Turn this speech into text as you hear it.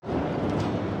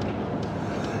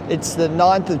It's the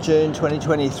 9th of June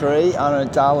 2023 on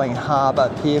Darling Harbour,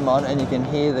 Pyrmont, and you can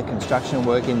hear the construction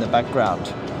work in the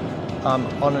background. I'm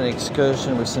on an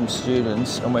excursion with some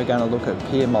students and we're going to look at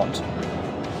Pyrmont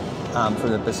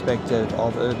from the perspective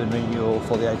of urban renewal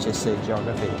for the HSC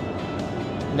Geography.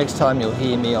 Next time you'll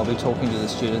hear me, I'll be talking to the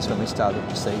students when we start the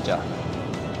procedure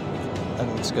of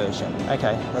the excursion.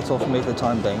 Okay, that's all from me for the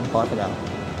time being. Bye for now.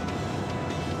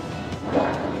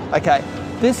 Okay,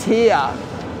 this here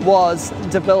was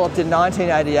developed in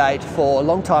 1988 for a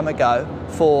long time ago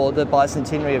for the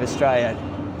bicentenary of Australia,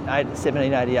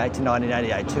 1788 to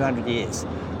 1988, 200 years.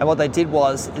 And what they did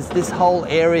was, this whole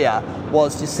area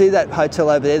was, you see that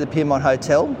hotel over there, the Pyrmont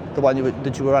Hotel, the one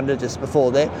that you were under just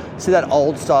before there, see that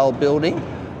old style building?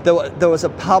 There was a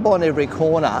pub on every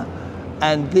corner,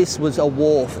 and this was a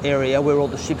wharf area where all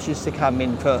the ships used to come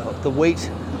in for the wheat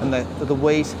and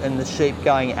the sheep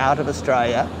going out of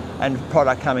Australia and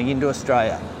product coming into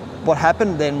Australia. What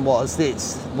happened then was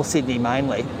this, well, Sydney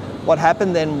mainly, what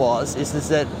happened then was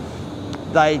that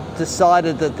they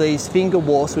decided that these finger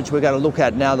wharfs, which we're going to look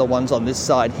at now, the ones on this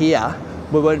side here,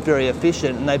 weren't very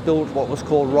efficient, and they built what was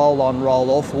called roll-on,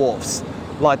 roll-off wharfs,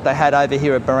 like they had over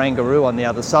here at Barangaroo on the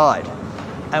other side.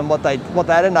 And what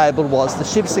that enabled was the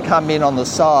ships to come in on the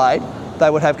side,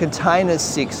 they would have containers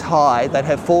 6 high, they'd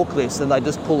have forklifts, and they'd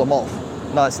just pull them off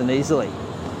nice and easily.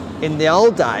 In the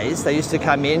old days, they used to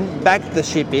come in, back the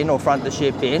ship in or front the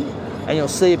ship in, and you'll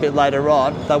see a bit later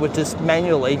on, they would just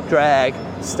manually drag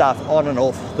stuff on and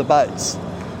off the boats.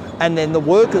 And then the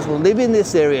workers will live in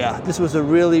this area. This was a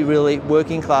really, really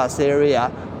working class area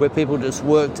where people just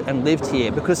worked and lived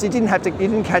here, because you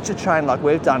didn't catch a train like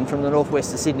we've done from the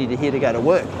northwest of Sydney to here to go to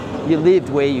work. You lived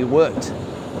where you worked,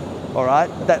 all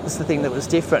right? That was the thing that was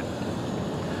different.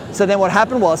 So then what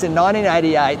happened was, in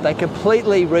 1988, they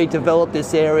completely redeveloped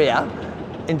this area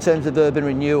in terms of urban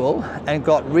renewal and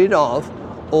got rid of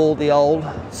all the old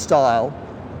style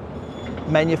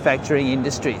manufacturing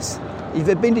industries. If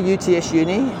you've been to UTS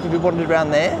Uni, have you wandered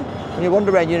around there? When you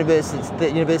wander around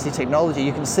university technology,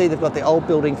 you can see they've got the old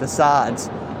building facades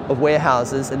of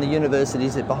warehouses, and the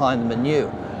universities that behind them are new.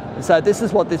 And so this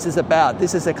is what this is about.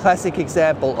 This is a classic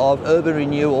example of urban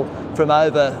renewal from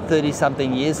over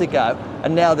 30-something years ago,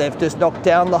 and now they've just knocked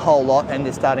down the whole lot and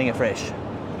they're starting afresh.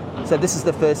 So this is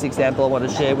the first example I want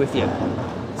to share with you.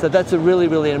 So that's a really,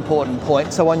 really important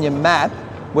point. So on your map,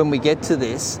 when we get to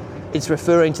this, it's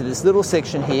referring to this little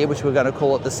section here, which we're going to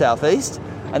call it the southeast,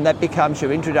 and that becomes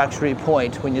your introductory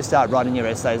point when you start writing your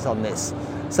essays on this.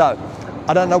 So,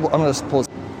 I don't know, I'm going to pause.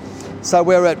 So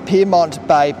we're at Pyrmont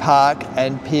Bay Park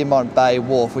and Pyrmont Bay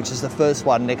Wharf, which is the first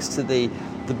one next to the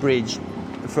bridge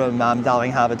from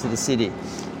Darling Harbour to the city.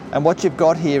 And what you've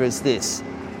got here is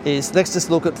let's just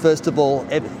look at, first of all,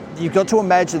 you've got to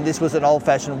imagine this was an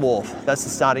old-fashioned wharf. That's the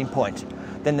starting point.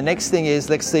 Then the next thing is,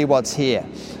 let's see what's here.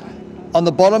 On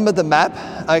the bottom of the map,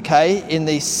 okay, in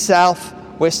the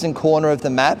southwestern corner of the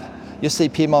map, you'll see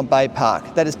Pyrmont Bay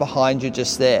Park. That is behind you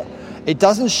just there. It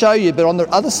doesn't show you, but on the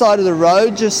other side of the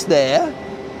road just there,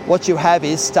 what you have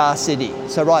is Star City.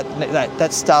 So right,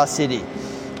 that's Star City.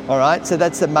 All right, so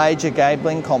that's a major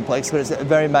gambling complex, but it's a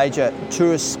very major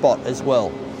tourist spot as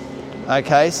well.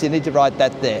 Okay, so you need to write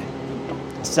that there.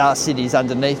 Star City is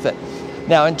underneath it.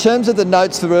 Now, in terms of the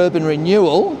notes for urban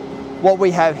renewal, what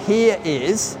we have here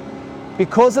is,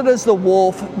 because it is the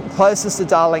wharf closest to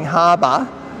Darling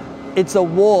Harbour, it's a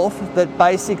wharf that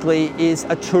basically is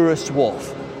a tourist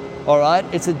wharf. All right,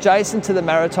 it's adjacent to the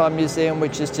Maritime Museum,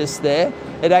 which is just there.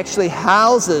 It actually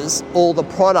houses all the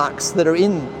products that are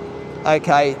in,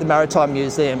 okay, the Maritime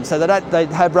Museum. So they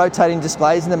have rotating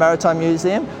displays in the Maritime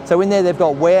Museum. So in there they've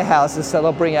got warehouses, so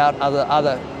they'll bring out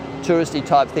other touristy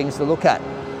type things to look at.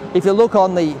 If you look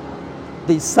on the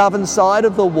southern side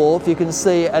of the wharf, you can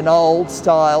see an old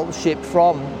style ship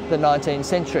from the 19th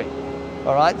century.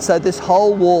 All right, so this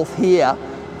whole wharf here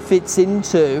fits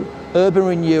into urban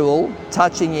renewal,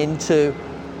 touching into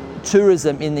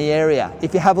tourism in the area.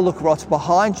 If you have a look what's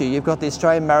behind you, you've got the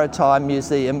Australian Maritime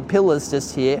Museum pillars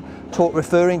just here,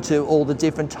 referring to all the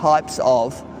different types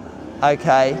of,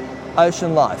 okay,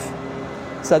 ocean life.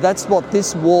 So that's what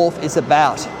this wharf is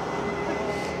about.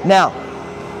 Now,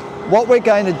 what we're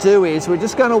going to do is we're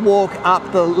just going to walk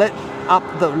up the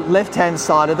left-hand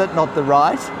side of it, not the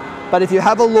right. But if you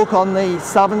have a look on the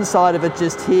southern side of it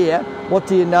just here, what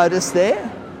do you notice there?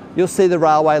 You'll see the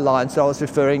railway lines that I was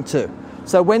referring to.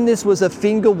 So when this was a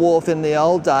finger wharf in the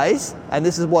old days, and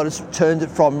this is what has turned it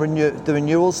from the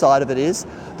renewal side of it is,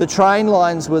 the train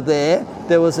lines were there,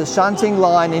 there was a shunting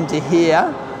line into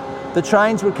here, the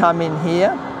trains would come in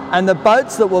here, and the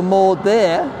boats that were moored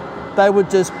there, they would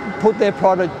just put their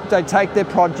product, they'd take their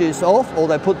produce off, or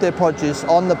they put their produce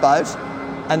on the boat,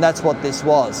 and that's what this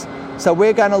was. So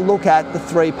we're going to look at the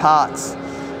three parts.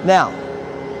 Now,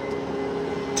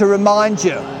 to remind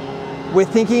you, we're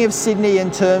thinking of Sydney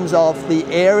in terms of the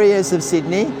areas of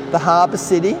Sydney, the harbour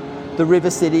city, the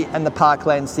river city and the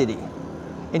parkland city.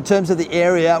 In terms of the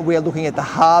area, we're looking at the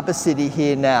harbour city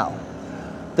here now.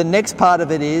 The next part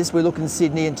of it is we're looking at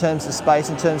Sydney in terms of space,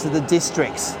 in terms of the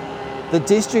districts. The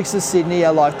districts of Sydney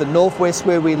are like the northwest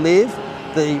where we live,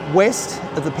 the west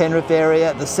of the Penrith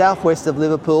area, the southwest of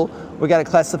Liverpool. We're going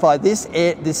to classify this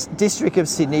district of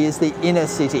Sydney as the inner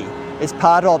city. It's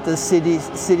part of the City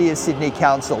of Sydney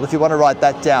Council. If you want to write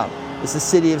that down, it's the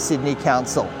City of Sydney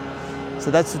Council.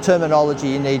 So that's the terminology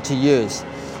you need to use.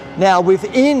 Now,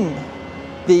 within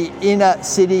the inner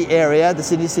city area, the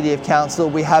City of Council,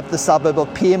 we have the suburb of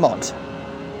Pyrmont.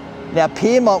 Now,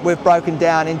 Pyrmont we've broken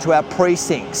down into our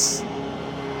precincts,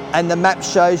 and the map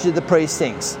shows you the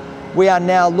precincts. We are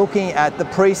now looking at the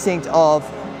precinct of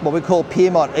what we call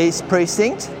Pyrmont East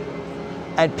Precinct,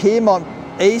 and Pyrmont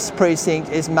East Precinct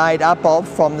is made up of,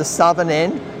 from the southern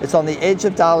end, it's on the edge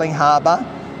of Darling Harbour,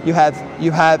 you have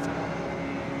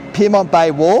Pyrmont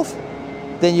Bay Wharf,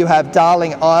 then you have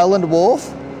Darling Island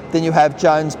Wharf, then you have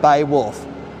Jones Bay Wharf,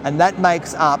 and that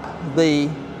makes up the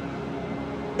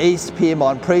East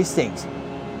Pyrmont Precinct.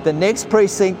 The next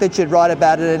precinct that you'd write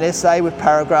about in an essay with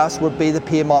paragraphs would be the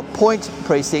Pyrmont Point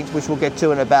Precinct, which we'll get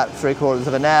to in about 3/4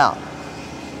 of an hour.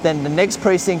 Then the next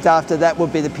precinct after that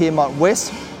would be the Pyrmont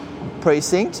West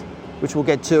Precinct, which we'll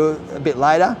get to a bit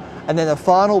later. And then the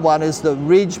final one is the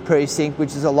Ridge Precinct,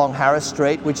 which is along Harris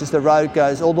Street, which is the road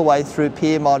goes all the way through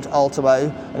Pyrmont,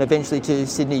 Ultimo, and eventually to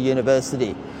Sydney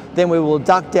University. Then we will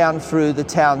duck down through the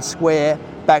town square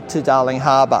back to Darling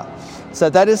Harbour. So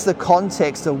that is the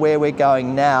context of where we're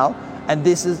going now, and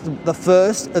this is the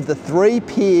first of the three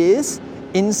piers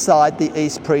inside the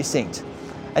East Precinct.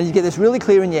 And you get this really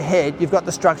clear in your head, you've got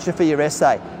the structure for your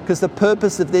essay, because the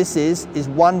purpose of this is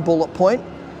one bullet point,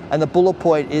 and the bullet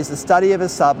point is the study of a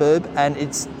suburb and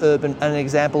its an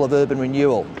example of urban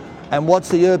renewal. And what's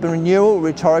the urban renewal?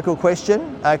 Rhetorical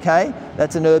question, okay?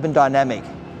 That's an urban dynamic.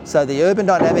 So the urban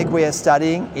dynamic we are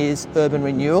studying is urban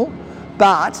renewal,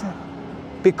 but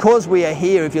because we are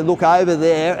here, if you look over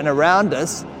there and around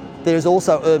us, there's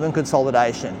also urban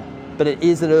consolidation, but it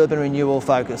is an urban renewal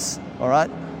focus, all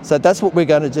right? So that's what we're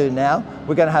going to do now.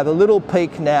 We're going to have a little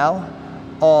peek now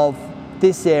of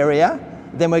this area,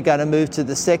 then we're going to move to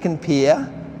the second pier,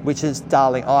 which is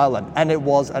Darling Island, and it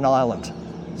was an island.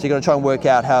 So you've got to try and work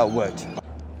out how it worked.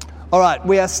 All right,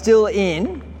 we are still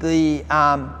in the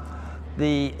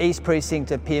East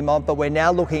Precinct of Pyrmont, but we're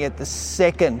now looking at the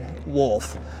second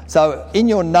wharf. So in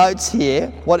your notes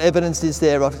here, what evidence is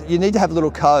there of, you need to have a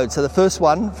little code. So the first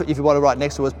one, if you want to write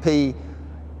next to it, was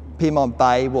Pyrmont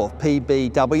Bay Wharf,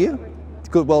 PBW.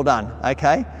 Good, well done,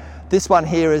 okay. This one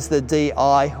here is the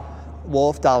DI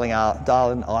Wharf, Darling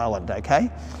Island, okay.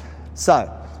 So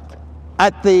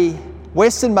at the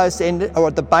westernmost end, or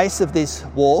at the base of this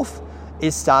wharf,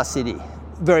 is Star City,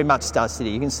 very much Star City.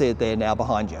 You can see it there now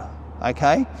behind you.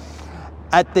 Okay,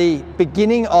 at the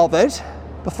beginning of it,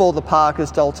 before the park,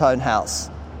 is Daltone House,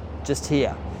 just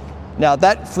here. Now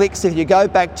that flicks, if you go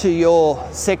back to your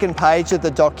second page of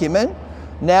the document,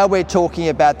 now we're talking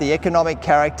about the economic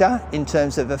character in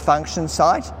terms of a function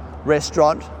site,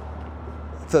 restaurant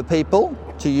for people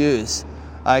to use,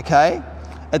 okay?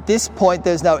 At this point,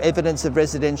 there's no evidence of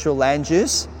residential land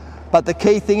use, but the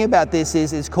key thing about this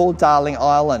is it's called Darling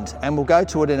Island, and we'll go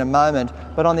to it in a moment.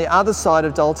 But on the other side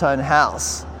of Daltone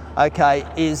House, okay,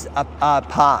 is a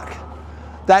park.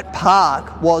 That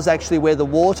park was actually where the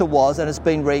water was, and it's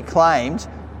been reclaimed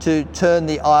to turn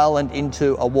the island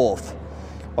into a wharf.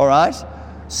 All right?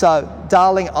 So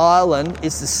Darling Island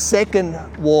is the second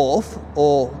wharf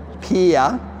or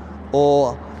pier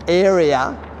or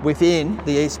area within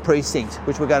the East Precinct,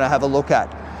 which we're going to have a look at.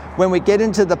 When we get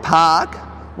into the park,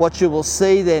 what you will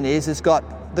see then is it's got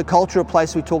the cultural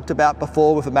place we talked about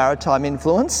before with a maritime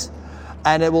influence,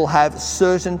 and it will have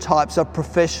certain types of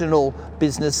professional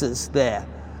businesses there,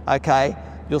 okay?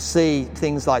 You'll see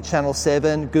things like Channel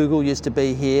 7, Google used to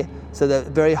be here, so the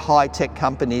very high-tech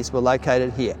companies were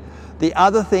located here. The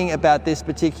other thing about this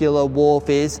particular wharf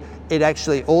is it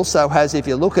actually also has, if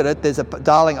you look at it, there's a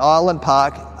Darling Island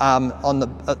Park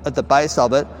at the base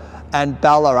of it, and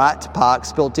Ballarat Park,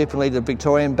 spelled differently to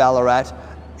Victorian Ballarat,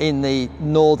 in the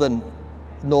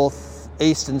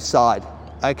northeastern side,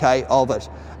 okay, of it.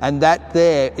 And that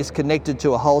there is connected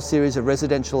to a whole series of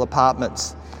residential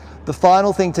apartments. The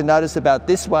final thing to notice about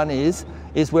this one is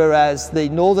whereas the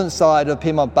northern side of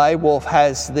Pyrmont Bay Wharf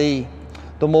has the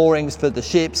the moorings for the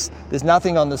ships. There's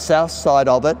nothing on the south side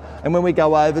of it. And when we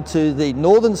go over to the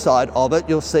northern side of it,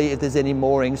 you'll see if there's any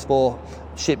moorings for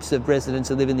ships of residents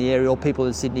who live in the area or people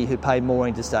in Sydney who pay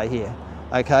mooring to stay here.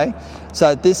 Okay,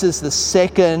 so this is the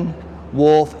second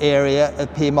wharf area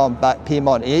of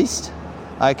Pyrmont East,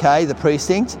 okay, the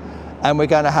precinct, and we're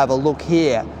going to have a look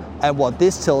here at what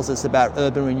this tells us about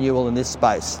urban renewal in this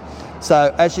space.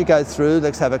 So as you go through,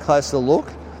 let's have a closer look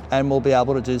and we'll be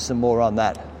able to do some more on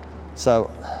that.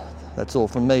 So that's all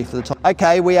from me for the time.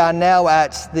 Okay, we are now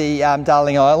at the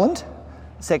Darling Island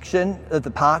section of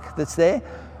the park that's there.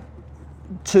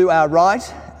 To our right,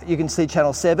 you can see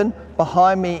Channel 7.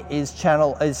 Behind me is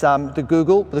the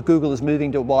Google. The Google is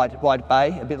moving to White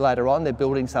Bay a bit later on. They're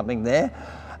building something there.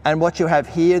 And what you have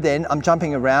here then, I'm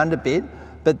jumping around a bit,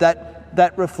 but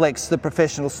that reflects the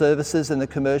professional services and the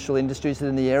commercial industries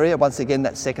in the area. Once again,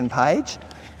 that second page,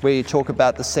 where you talk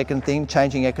about the second thing,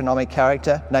 changing economic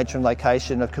character, nature and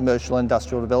location of commercial and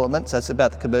industrial development. So that's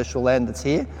about the commercial land that's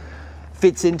here.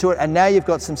 Fits into it, and now you've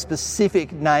got some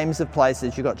specific names of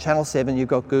places. You've got Channel 7, you've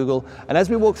got Google, and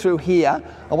as we walk through here,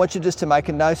 I want you just to make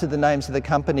a note of the names of the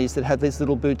companies that have these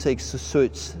little boutique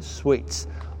suites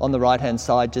on the right-hand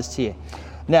side just here.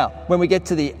 Now, when we get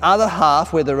to the other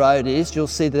half where the road is, you'll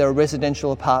see there are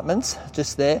residential apartments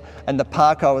just there, and the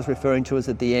park I was referring to is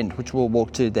at the end, which we'll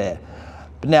walk to there.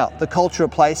 But now, the culture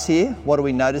of place here, what are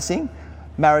we noticing?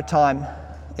 Maritime.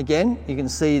 Again, you can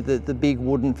see the big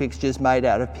wooden fixtures made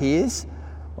out of piers,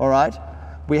 all right?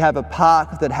 We have a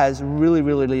park that has really,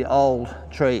 really, really old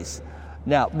trees.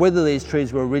 Now, whether these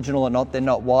trees were original or not, they're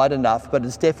not wide enough, but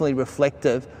it's definitely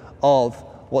reflective of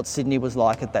what Sydney was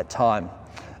like at that time.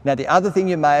 Now, the other thing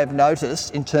you may have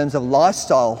noticed in terms of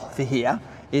lifestyle for here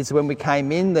is when we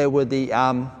came in, there were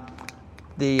I'm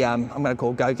going to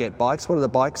call go-get bikes. What are the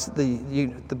bikes?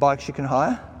 The bikes you can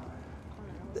hire?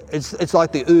 It's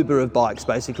like the Uber of bikes,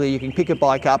 basically. You can pick a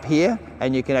bike up here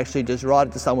and you can actually just ride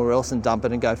it to somewhere else and dump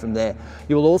it and go from there.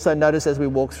 You will also notice as we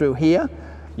walk through here,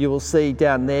 you will see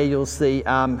down there, you'll see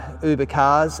Uber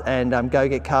cars and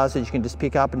go-get cars that you can just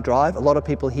pick up and drive. A lot of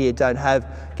people here don't have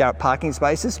garage parking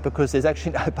spaces because there's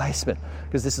actually no basement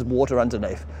because this is water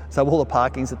underneath. So all the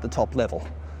parking's at the top level,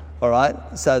 all right?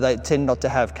 So they tend not to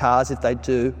have cars. If they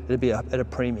do, it'll be at a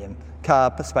premium.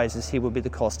 Car spaces here will be the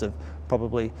cost of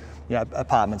probably,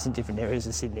 apartments in different areas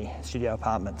of Sydney, studio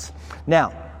apartments.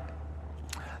 Now,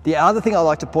 the other thing I'd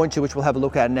like to point to, which we'll have a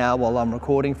look at now while I'm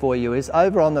recording for you, is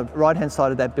over on the right-hand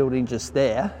side of that building just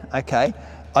there, okay,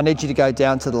 I need you to go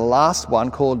down to the last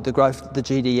one called the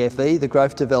GDFE, the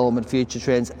Growth, Development, Future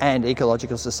Trends and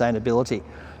Ecological Sustainability.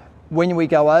 When we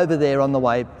go over there on the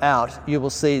way out, you will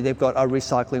see they've got a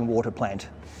recycling water plant.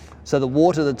 So the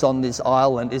water that's on this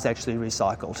island is actually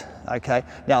recycled, okay?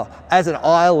 Now, as an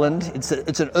island,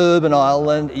 it's an urban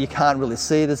island. You can't really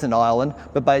see it as an island,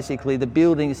 but basically the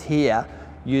buildings here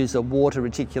use a water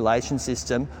reticulation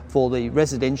system for the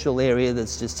residential area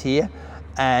that's just here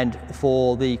and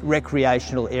for the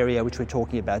recreational area, which we're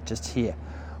talking about just here.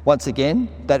 Once again,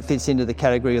 that fits into the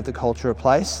category of the culture of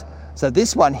place. So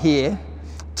this one here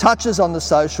touches on the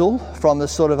social from the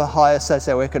sort of a higher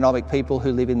socioeconomic people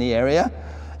who live in the area.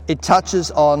 It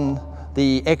touches on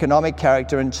the economic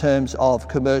character in terms of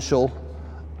commercial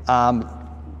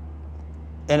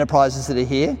enterprises that are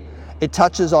here. It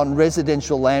touches on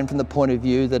residential land from the point of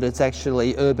view that it's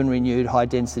actually urban renewed high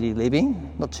density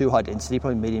living, not too high density,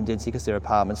 probably medium density because they're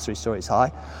apartments 3 stories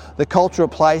high. The cultural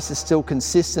place is still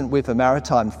consistent with a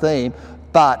maritime theme,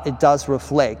 but it does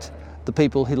reflect the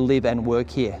people who live and work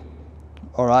here.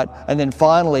 All right, and then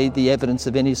finally, the evidence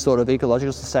of any sort of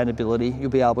ecological sustainability you'll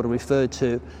be able to refer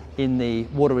to in the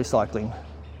water recycling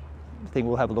thing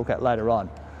we'll have a look at later on.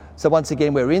 So once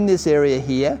again, we're in this area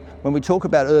here. When we talk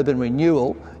about urban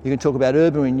renewal, you can talk about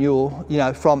urban renewal,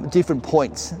 from different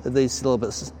points of these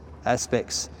syllabus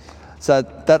aspects. So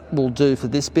that will do for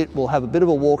this bit. We'll have a bit of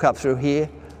a walk up through here,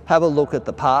 have a look at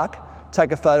the park,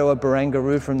 take a photo of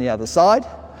Barangaroo from the other side,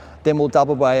 then we'll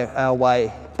double our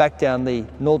way back down the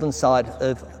northern side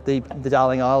of the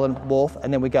Darling Island wharf,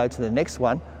 and then we go to the next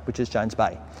one, which is Jones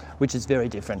Bay, which is very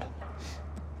different.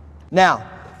 Now,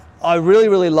 I really,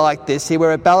 really like this here.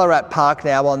 We're at Ballarat Park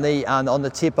now on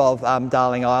the tip of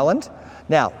Darling Island.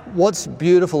 Now, what's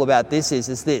beautiful about this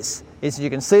is you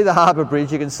can see the harbour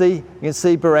bridge, you can see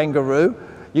Barangaroo,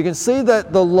 you can see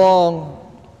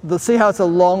see how it's a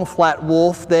long flat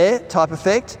wharf there type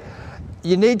effect.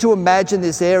 You need to imagine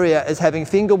this area as having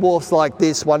finger wharfs like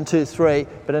this, 1, 2, 3,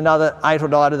 but another 8 or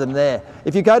 9 of them there.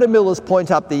 If you go to Miller's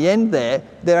Point up the end there,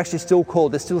 they're actually still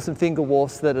called, there's still some finger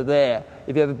wharfs that are there.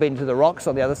 If you've ever been to the Rocks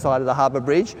on the other side of the harbour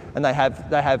bridge, and they have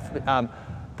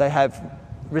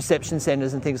reception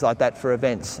centres and things like that for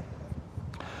events.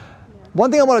 One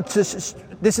thing I wanted to,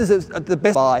 this is the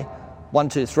best by 1,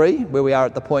 2, 3, where we are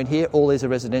at the point here. All these are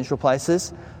residential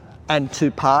places, and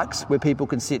 2 parks where people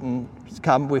can sit and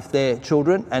come with their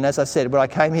children. And as I said, when I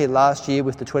came here last year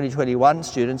with the 2021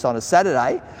 students on a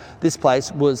Saturday, this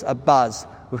place was a buzz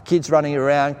with kids running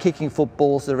around, kicking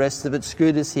footballs, the rest of it,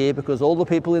 scooters here, because all the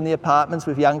people in the apartments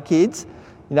with young kids,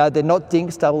 you know, they're not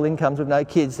dinks, double incomes with no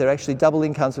kids. They're actually double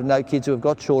incomes with no kids who have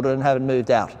got children and haven't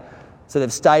moved out. So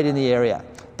they've stayed in the area.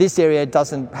 This area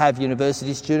doesn't have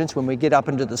university students. When we get up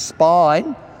into the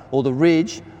spine or the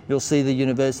ridge, you'll see the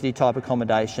university type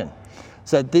accommodation.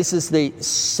 So this is the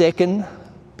second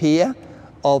pier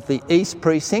of the East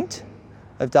Precinct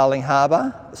of Darling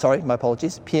Harbour. Sorry, my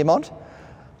apologies, Pyrmont.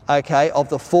 Okay, of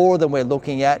the 4 of them we're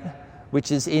looking at,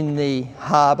 which is in the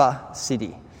harbour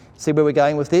city. See where we're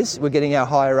going with this? We're getting our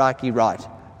hierarchy right,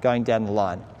 going down the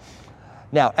line.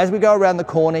 Now, as we go around the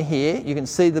corner here, you can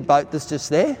see the boat that's just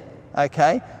there,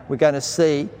 okay? We're going to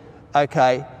see,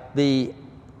 okay, the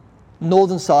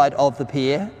northern side of the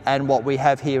pier and what we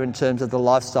have here in terms of the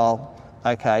lifestyle,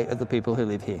 okay, of the people who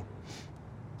live here.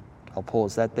 I'll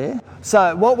pause that there.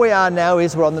 So what we are now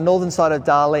is we're on the northern side of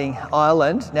Darling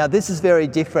Island. Now, this is very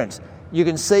different. You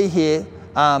can see here,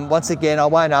 once again, I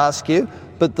won't ask you,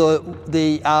 but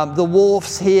the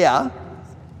wharfs here,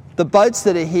 the boats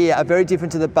that are here are very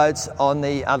different to the boats on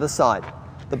the other side.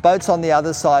 The boats on the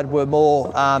other side were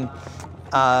more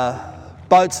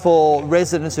boats for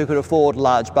residents who could afford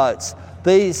large boats.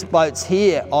 These boats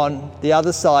here on the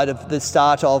other side of the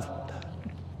start of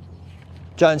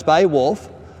Jones Bay Wharf,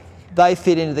 they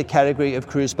fit into the category of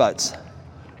cruise boats.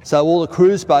 So all the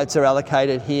cruise boats are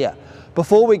allocated here.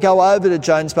 Before we go over to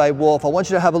Jones Bay Wharf, I want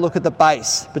you to have a look at the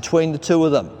base between the 2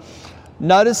 of them.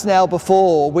 Notice now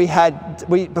before we had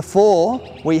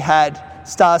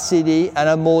Star City and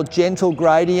a more gentle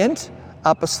gradient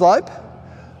up a slope.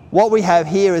 What we have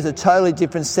here is a totally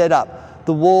different setup.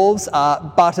 The wharves are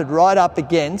butted right up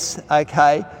against,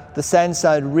 okay, the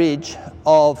sandstone ridge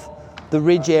of the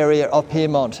ridge area of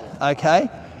Pyrmont, okay?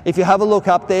 If you have a look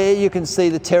up there, you can see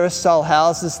the terrace-style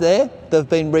houses there that have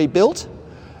been rebuilt.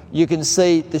 You can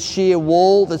see the sheer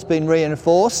wall that's been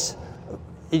reinforced.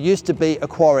 It used to be a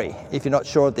quarry. If you're not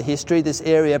sure of the history, this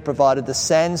area provided the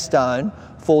sandstone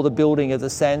for the building of the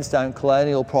sandstone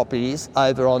colonial properties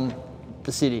over on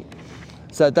the city.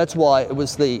 So that's why it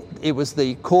was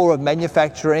the core of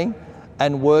manufacturing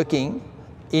and working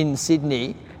in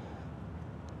Sydney,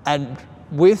 and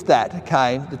with that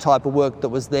came the type of work that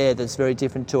was there that's very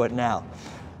different to it now.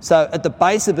 So at the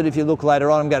base of it, if you look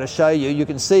later on, I'm going to show you, you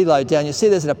can see low down, you see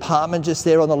there's an apartment just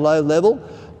there on the low level.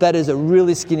 That is a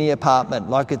really skinny apartment,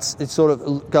 like it sort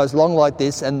of goes along like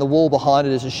this, and the wall behind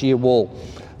it is a sheer wall.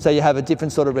 So you have a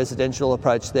different sort of residential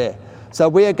approach there. So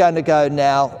we are going to go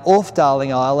now off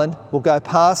Darling Island. We'll go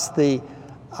past the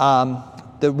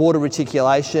water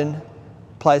reticulation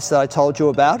place that I told you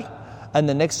about, and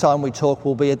the next time we talk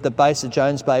we'll be at the base of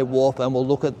Jones Bay Wharf, and we'll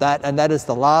look at that, and that is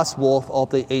the last wharf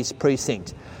of the East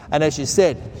Precinct. And as you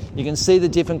said, you can see the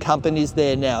different companies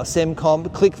there now. Semcom,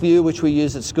 ClickView, which we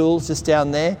use at schools, just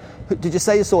down there. Did you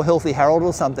say you saw Healthy Harold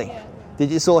or something?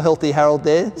 Did you saw Healthy Harold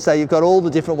there? So you've got all the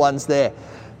different ones there.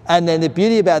 And then the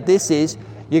beauty about this is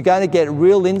you're going to get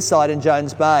real insight in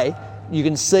Jones Bay. You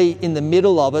can see in the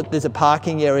middle of it, there's a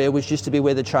parking area which used to be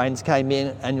where the trains came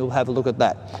in, and you'll have a look at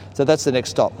that. So that's the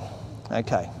next stop.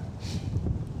 Okay.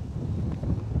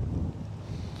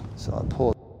 So I'll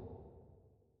pause.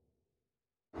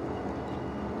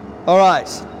 All right,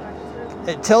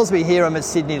 it tells me here I'm at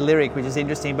Sydney Lyric, which is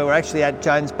interesting, but we're actually at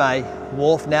Jones Bay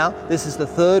Wharf now. This is the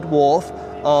 3rd wharf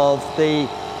of the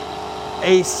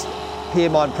East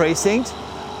Pyrmont Precinct.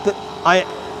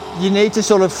 You need to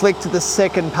sort of flick to the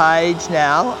 2nd page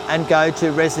now and go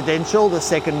to residential, the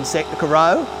second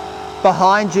row.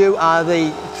 Behind you are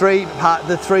the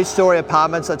 3-storey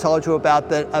apartments I told you about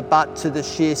that abut to the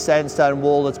sheer sandstone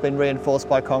wall that's been reinforced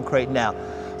by concrete now.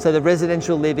 So the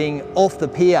residential living off the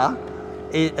pier,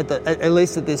 at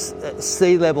least at this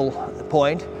sea level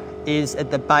point, is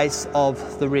at the base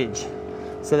of the ridge.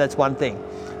 So that's one thing.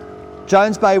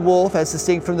 Jones Bay Wharf, as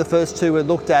distinct from the first 2 we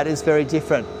looked at, is very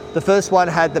different. The first one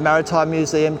had the Maritime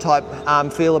Museum type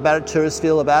feel about it, tourist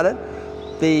feel about it.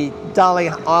 The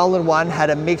Darling Island one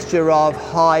had a mixture of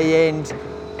high-end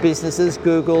businesses,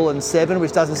 Google and Seven,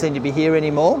 which doesn't seem to be here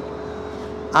anymore.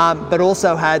 But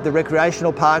also had the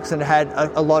recreational parks and had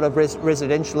a lot of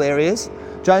residential areas.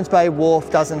 Jones Bay Wharf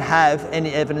doesn't have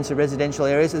any evidence of residential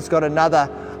areas. It's got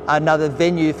another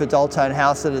venue for Daltone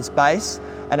House at its base,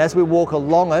 and as we walk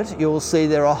along it, you will see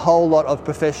there are a whole lot of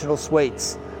professional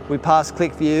suites. We pass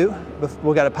ClickView,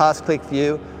 we're going to pass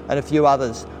ClickView, and a few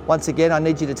others. Once again, I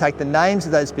need you to take the names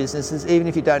of those businesses. Even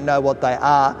if you don't know what they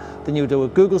are, then you'll do a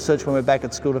Google search when we're back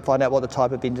at school to find out what the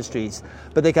type of industry is.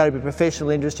 But they're going to be professional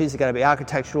industries, they're going to be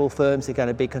architectural firms, they're going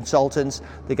to be consultants,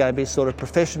 they're going to be sort of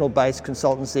professional-based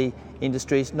consultancy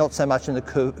industries, not so much in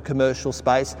the commercial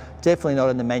space, definitely not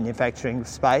in the manufacturing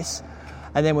space.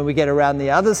 And then when we get around the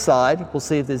other side, we'll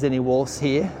see if there's any wharfs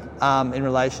here in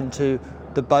relation to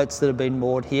the boats that have been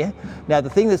moored here. Now, the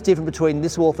thing that's different between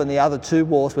this wharf and the other two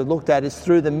wharfs we've looked at is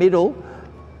through the middle,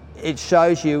 it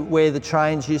shows you where the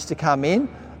trains used to come in.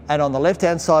 And on the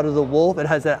left-hand side of the wharf, it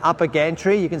has an upper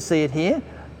gantry. You can see it here.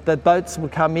 The boats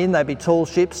would come in, they'd be tall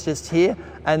ships just here,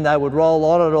 and they would roll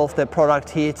on and off their product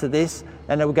here to this,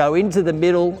 and it would go into the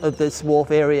middle of this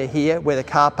wharf area here where the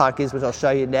car park is, which I'll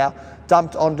show you now,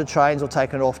 dumped onto trains or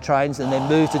taken off trains and then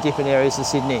moved to different areas of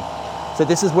Sydney. So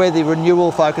this is where the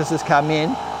renewal focus has come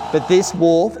in, but this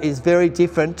wharf is very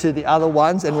different to the other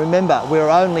ones, and remember, we're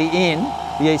only in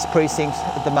the East Precinct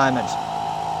at the moment.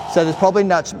 So there's probably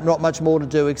not much more to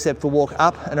do except for walk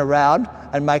up and around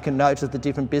and make a note of the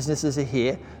different businesses are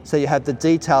here, so you have the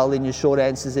detail in your short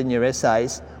answers in your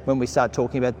essays when we start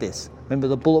talking about this. Remember,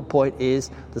 the bullet point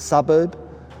is the suburb,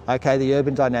 okay, the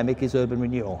urban dynamic is urban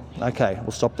renewal. Okay,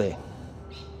 we'll stop there.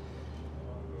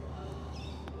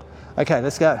 Okay,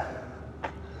 let's go.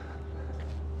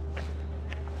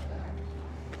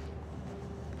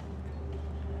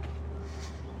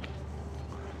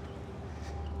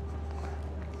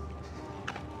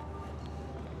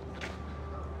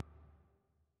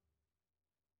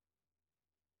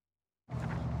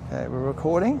 Okay, we're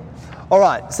recording. All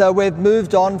right, so we've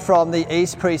moved on from the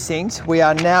East Precinct. We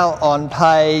are now on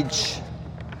page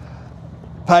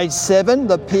 7,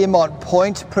 the Pyrmont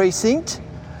Point Precinct.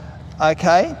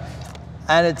 Okay,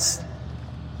 and it's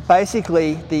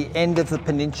basically the end of the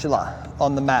peninsula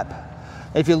on the map.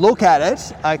 If you look at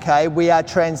it, okay, we are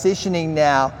transitioning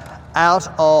now out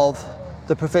of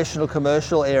the professional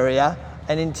commercial area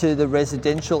and into the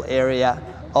residential area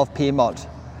of Pyrmont.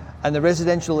 And the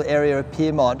residential area of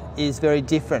Pyrmont is very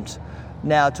different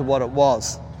now to what it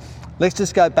was. Let's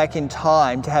just go back in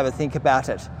time to have a think about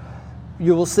it.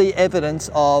 You will see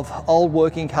evidence of old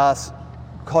working class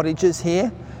cottages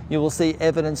here. You will see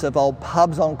evidence of old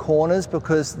pubs on corners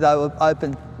because they were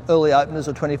open, early openers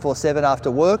or 24/7 after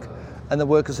work, and the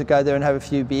workers would go there and have a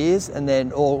few beers and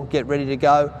then all get ready to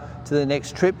go to the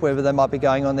next trip, wherever they might be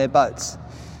going on their boats.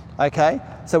 Okay,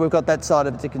 so we've got that side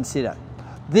of it to consider.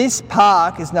 This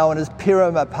park is known as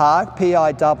Pyrmont Park,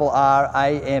 P-I-R-R-A-M-A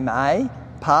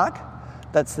Park.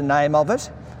 That's the name of it.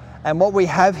 And what we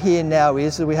have here now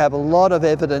is that we have a lot of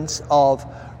evidence of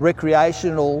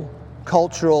recreational,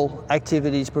 cultural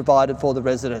activities provided for the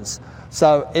residents.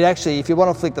 So it actually, if you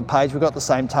want to flick the page, we've got the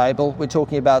same table. We're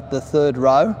talking about the third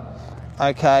row,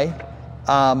 okay,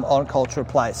 on cultural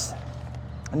place.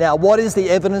 Now, what is the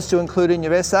evidence to include in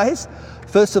your essays?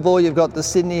 First of all, you've got the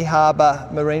Sydney Harbour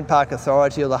Marine Park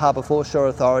Authority or the Harbour Foreshore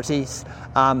Authority's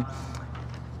Harbour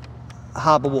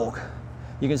Walk.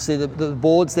 You can see the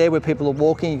boards there where people are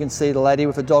walking. You can see the lady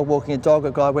with a dog walking a dog.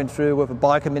 A guy went through with a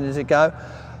bike a minute ago.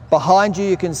 Behind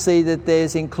you can see that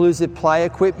there's inclusive play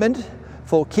equipment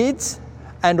for kids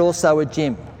and also a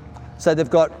gym. So they've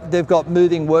got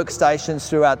moving workstations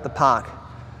throughout the park.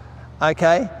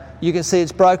 Okay? You can see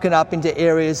it's broken up into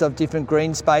areas of different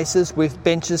green spaces with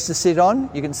benches to sit on.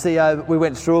 You can see we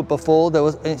went through it before. There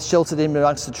was sheltered in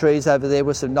amongst the trees over there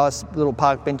with some nice little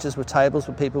park benches with tables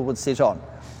where people would sit on.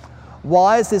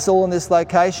 Why is this all in this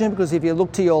location? Because if you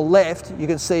look to your left, you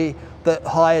can see the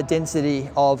higher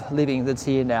density of living that's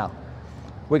here now.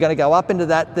 We're going to go up into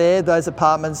that there. Those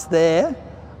apartments there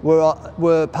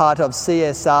were part of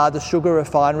CSR, the sugar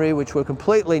refinery, which were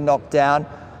completely knocked down.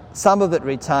 Some of it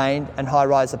retained and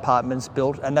high-rise apartments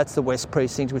built, and that's the West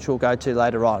Precinct, which we'll go to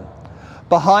later on.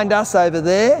 Behind us over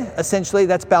there, essentially,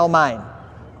 that's Balmain.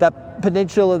 That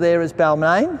peninsula there is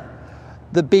Balmain.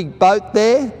 The big boat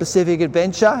there, Pacific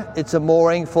Adventure, it's a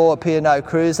mooring for a P&O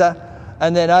cruiser.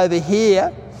 And then over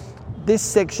here, this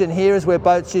section here is where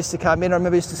boats used to come in. I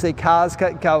remember I used to see cars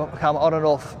come on and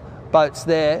off boats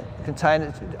there,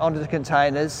 onto the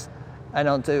containers, and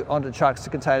onto trucks to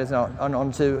containers and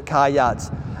onto car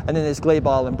yards. And then there's Glebe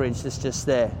Island Bridge that's just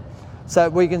there. So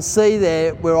we can see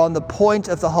there, we're on the point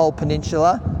of the whole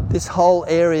peninsula. This whole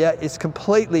area is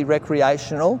completely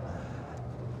recreational.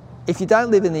 If you don't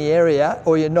live in the area,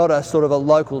 or you're not a sort of a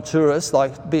local tourist,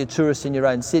 like be a tourist in your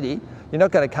own city, you're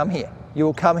not going to come here. You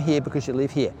will come here because you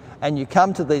live here. And you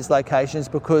come to these locations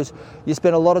because you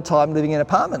spend a lot of time living in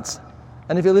apartments.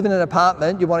 And if you live in an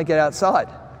apartment, you want to get outside.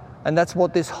 And that's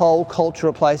what this whole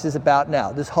cultural place is about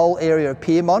now. This whole area of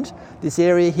Pyrmont, this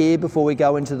area here before we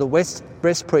go into the West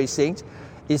Precinct,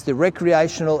 is the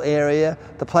recreational area,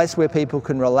 the place where people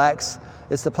can relax.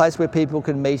 It's the place where people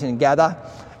can meet and gather.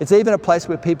 It's even a place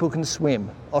where people can swim.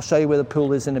 I'll show you where the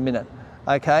pool is in a minute.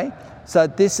 Okay, so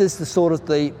this is the sort of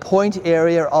the point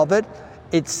area of it.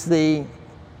 It's the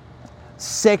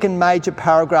second major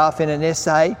paragraph in an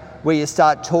essay where you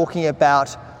start talking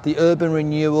about the urban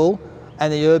renewal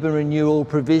and the urban renewal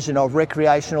provision of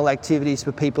recreational activities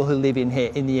for people who live in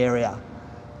the area.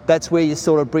 That's where you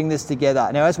sort of bring this together.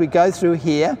 Now, as we go through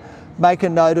here, make a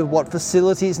note of what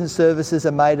facilities and services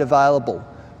are made available,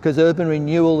 because urban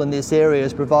renewal in this area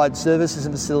is provide services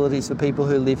and facilities for people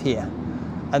who live here.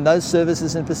 And those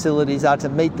services and facilities are to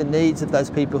meet the needs of those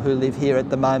people who live here at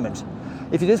the moment.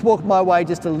 If you just walk my way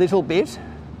just a little bit,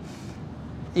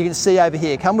 you can see over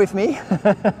here. Come with me.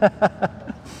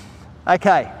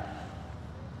 Okay.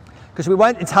 Because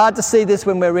it's hard to see this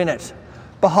when we're in it.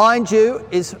 Behind you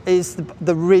is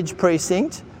the Ridge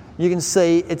precinct. You can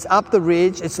see it's up the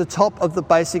ridge. It's the top of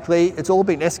it's all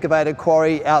been excavated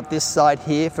quarry out this side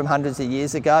here from hundreds of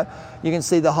years ago. You can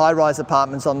see the high-rise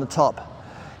apartments on the top.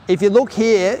 If you look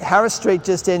here, Harris Street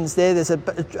just ends there. There's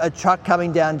a truck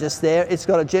coming down just there. It's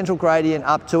got a gentle gradient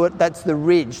up to it. That's the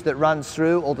ridge that runs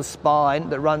through, or the spine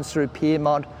that runs through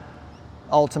Pyrmont,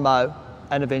 Ultimo,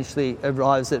 and eventually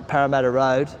arrives at Parramatta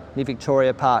Road near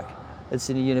Victoria Park at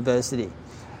Sydney University.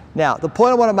 Now, the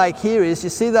point I want to make here is, you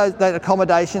see that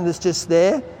accommodation that's just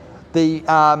there? The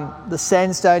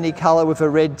sandstony colour with a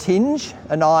red tinge,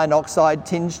 an iron oxide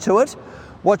tinge to it.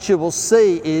 What you will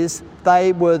see is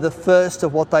they were the first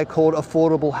of what they called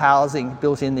affordable housing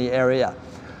built in the area,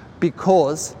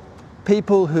 because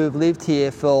people who've lived here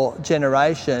for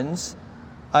generations,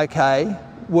 okay,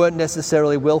 weren't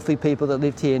necessarily wealthy people that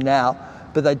lived here now,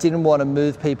 but they didn't want to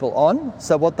move people on.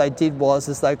 So what they did was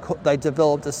they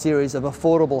developed a series of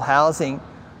affordable housing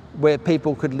where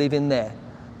people could live in there,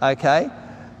 okay?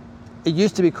 It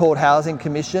used to be called Housing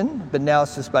Commission, but now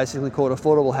it's just basically called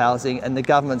affordable housing, and the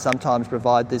government sometimes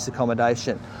provide this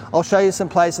accommodation. I'll show you some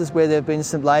places where there have been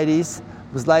some ladies.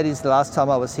 It was ladies the last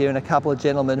time I was here, and a couple of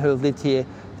gentlemen who have lived here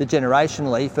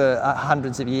generationally for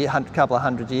hundreds of years, couple of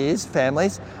hundred years,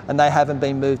 families, and they haven't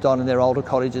been moved on, and their older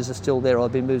cottages are still there or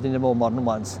have been moved into more modern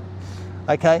ones.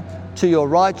 Okay, to your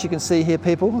right you can see here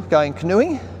people going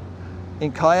canoeing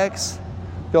in kayaks.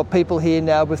 Got people here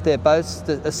now with their boats,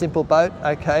 a simple boat,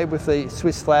 okay, with the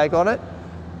Swiss flag on it,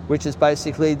 which is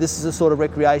basically, this is the sort of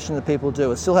recreation that people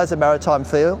do. It still has a maritime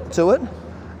feel to it,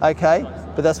 okay,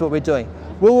 but that's what we're doing.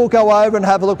 We will go over and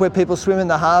have a look where people swim in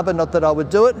the harbour, not that I would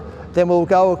do it. Then we'll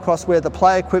go across where the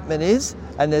play equipment is,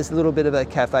 and there's a little bit of a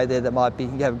cafe there that might be,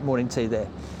 you have morning tea there.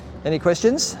 Any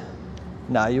questions?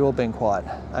 No, you've all been quiet.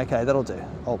 Okay, that'll do.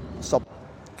 I'll stop.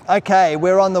 Okay,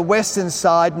 we're on the western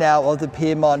side now of the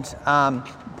Pyrmont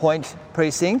Point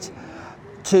precinct.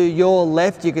 To your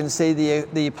left, you can see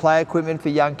the play equipment for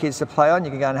young kids to play on. You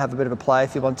can go and have a bit of a play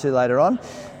if you want to later on.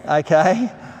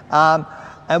 Okay.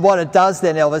 And what it does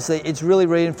then, obviously, it's really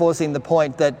reinforcing the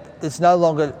point that it's no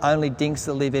longer only dinks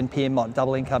that live in Pyrmont,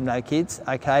 double income, no kids,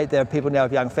 okay? There are people now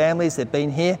with young families, they've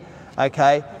been here,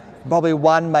 okay? Probably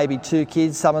one, maybe two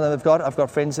kids, some of them have got. I've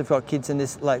got friends who've got kids in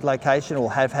this location,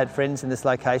 or have had friends in this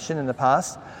location in the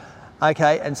past,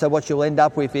 okay? And so what you'll end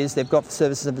up with is they've got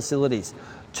services and facilities.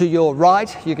 To your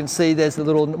right, you can see there's a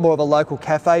little more of a local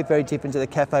cafe, very different to the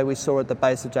cafe we saw at the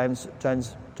base of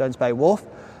Jones Bay Wharf.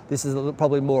 This is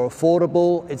probably more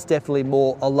affordable. It's definitely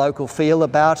more a local feel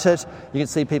about it. You can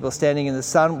see people standing in the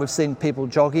sun. We've seen people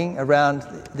jogging around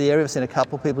the area. We've seen a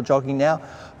couple of people jogging now.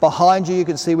 Behind you, you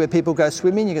can see where people go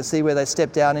swimming. You can see where they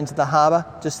step down into the harbour,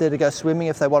 just there to go swimming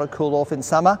if they want to cool off in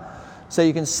summer. So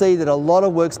you can see that a lot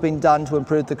of work's been done to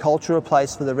improve the cultural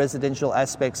place for the residential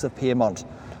aspects of Pyrmont.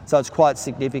 So it's quite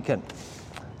significant.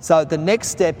 So the next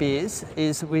step is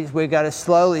we're going to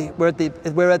slowly, we're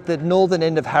at the northern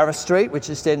end of Harris Street, which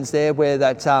extends there where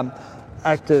that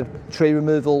active tree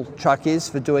removal truck is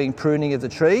for doing pruning of the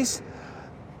trees.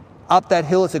 Up that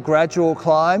hill, it's a gradual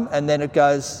climb, and then it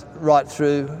goes right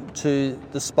through to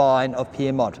the spine of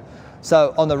Pyrmont.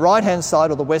 So on the right-hand side,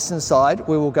 or the western side,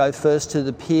 we will go first to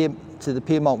the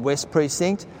Pyrmont West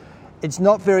Precinct. It's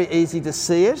not very easy to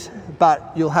see it,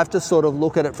 but you'll have to sort of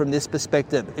look at it from this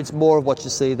perspective. It's more of what you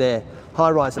see there,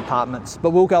 high-rise apartments. But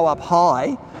we'll go up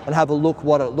high and have a look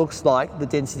what it looks like, the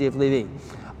density of living.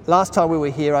 Last time we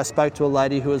were here, I spoke to a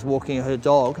lady who was walking her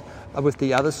dog with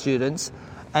the other students,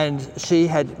 and she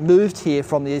had moved here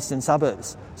from the eastern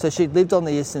suburbs. So she'd lived on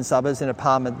the eastern suburbs in an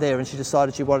apartment there, and she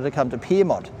decided she wanted to come to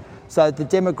Pyrmont. So the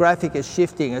demographic is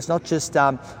shifting. It's not just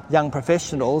young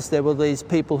professionals. There were these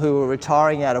people who were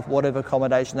retiring out of whatever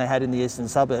accommodation they had in the eastern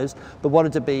suburbs, but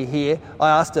wanted to be here. I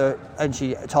asked her, and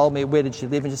she told me, where did she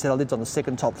live? And she said, I lived on the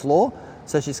second top floor.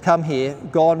 So she's come here,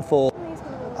 gone for...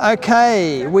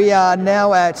 Okay, we are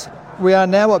now at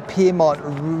Pyrmont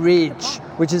Ridge,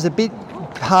 which is a bit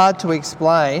hard to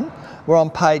explain. We're on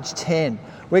page 10.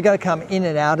 We're going to come in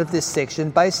and out of this section.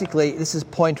 Basically, this is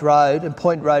Point Road, and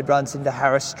Point Road runs into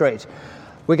Harris Street.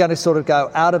 We're going to sort of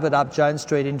go out of it up Jones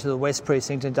Street into the West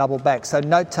Precinct and double back. So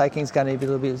note-taking is going to be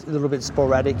a little bit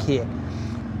sporadic here.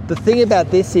 The thing about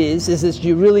this is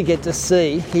you really get to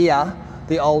see here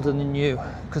the old and the new,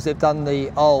 because they've done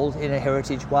the old in a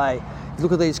heritage way.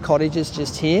 Look at these cottages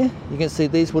just here. You can see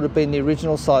these would have been the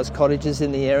original size cottages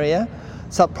in the area.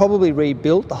 So probably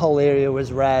rebuilt. The whole area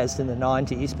was razed in the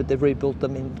 90s, but they've rebuilt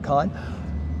them in kind.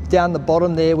 Down the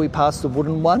bottom there, we passed the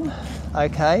wooden one.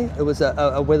 Okay, it was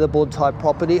a weatherboard type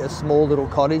property, a small little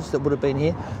cottage that would have been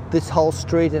here. This whole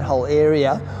street and whole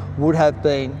area would have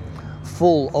been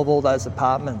full of all those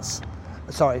apartments.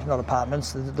 Sorry, not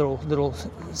apartments, little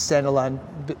standalone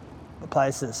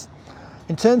places.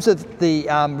 In terms of the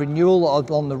renewal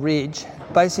on the ridge,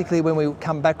 basically when we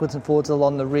come backwards and forwards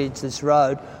along the ridge, this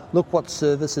road, look what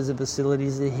services and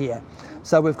facilities are here.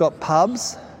 So we've got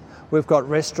pubs, we've got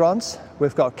restaurants,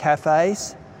 we've got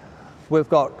cafes, we've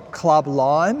got Club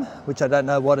Lime, which I don't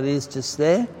know what it is just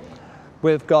there.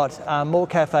 We've got more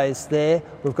cafes there,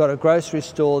 we've got a grocery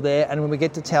store there, and when we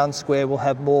get to Town Square, we'll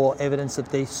have more evidence of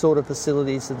the sort of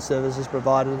facilities and services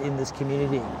provided in this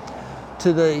community.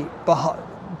 To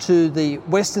the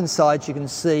western side, you can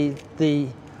see the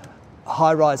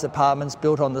high-rise apartments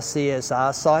built on the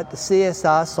CSR site. The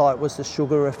CSR site was the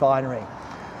sugar refinery,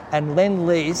 and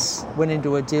Lend-Lease went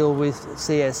into a deal with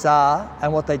CSR,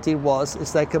 and what they did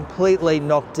is they completely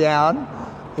knocked down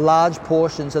large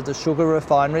portions of the sugar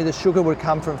refinery. The sugar would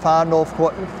come from far north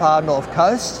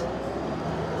coast,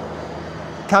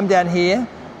 come down here,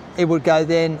 it would go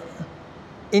then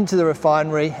into the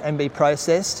refinery and be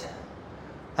processed,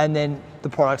 and then the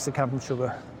products that come from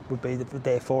sugar would be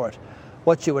there for it.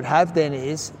 What you would have then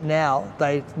is, now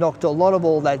they've knocked a lot of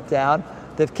all that down,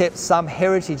 they've kept some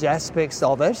heritage aspects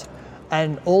of it,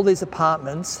 and all these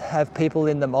apartments have people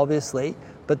in them obviously,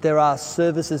 but there are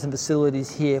services and facilities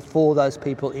here for those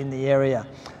people in the area.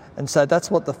 And so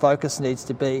that's what the focus needs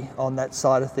to be on that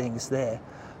side of things there.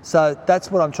 So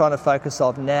that's what I'm trying to focus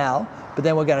on now, but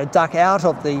then we're going to duck out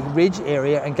of the ridge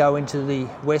area and go into the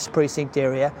West Precinct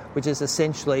area, which is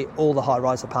essentially all the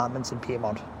high-rise apartments in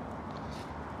Pyrmont.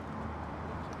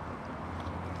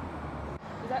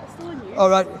 Is that still in use? All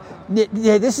right.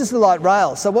 Yeah, this is the light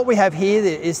rail. So what we have here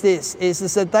is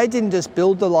that they didn't just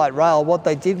build the light rail. What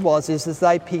they did is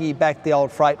they piggybacked the old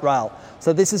freight rail.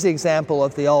 So this is an example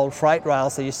of the old freight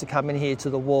rails that used to come in here to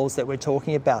the walls that we're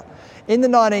talking about. In the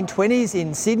 1920s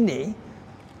in Sydney,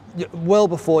 well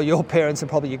before your parents and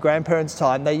probably your grandparents'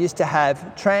 time, they used to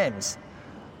have trams.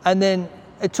 And then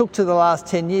it took to the last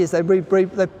 10 years, they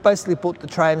basically put the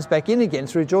trams back in again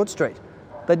through George Street.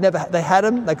 They had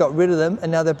them, they got rid of them,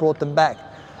 and now they brought them back.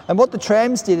 And what the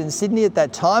trams did in Sydney at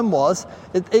that time was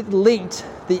it linked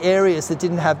the areas that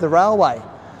didn't have the railway.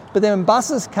 But then when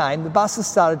buses came, the buses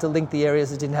started to link the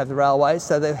areas that didn't have the railway,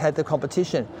 so they had the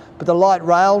competition. But the light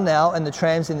rail now and the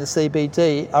trams in the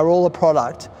CBD are all a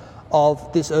product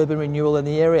of this urban renewal in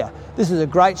the area. This is a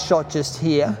great shot just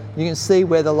here. You can see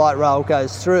where the light rail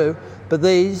goes through, but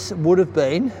these would have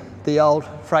been the old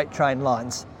freight train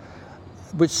lines,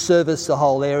 which service the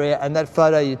whole area. And that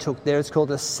photo you took there, it's called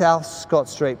the South Scott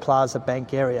Street Plaza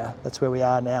Bank area. That's where we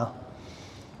are now.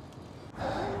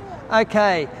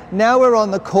 Okay, now we're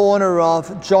on the corner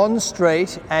of John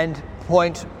Street and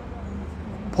Point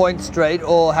Street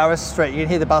or Harris Street. You can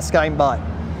hear the bus going by.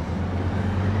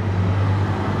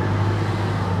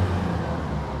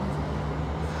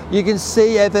 You can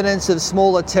see evidence of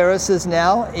smaller terraces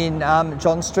now in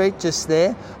John Street, just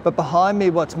there. But behind me,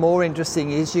 what's more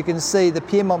interesting is you can see the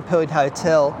Pyrmont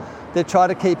Hotel. They've tried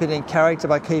to keep it in character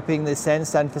by keeping the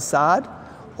sandstone facade.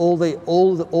 All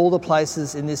the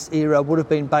places in this era would have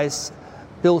been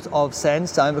built of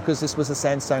sandstone because this was a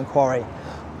sandstone quarry.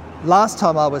 Last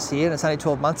time I was here, and it's only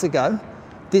 12 months ago,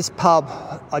 this pub,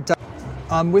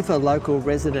 I'm with a local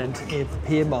resident in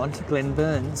Pyrmont, Glenn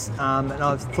Burns, and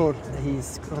I've thought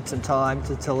he's got some time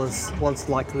to tell us what it's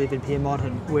like to live in Pyrmont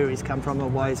and where he's come from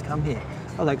and why he's come here.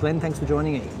 Hello Glenn, thanks for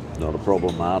joining me. Not a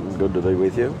problem, Martin. Good to be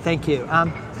with you. Thank you. How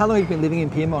long have you been living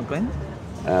in Pyrmont, Glenn?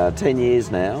 10 years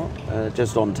now,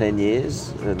 just on 10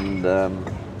 years, and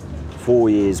 4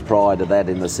 years prior to that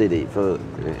in the city,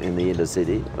 in the inner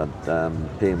city, but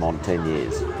Pyrmont 10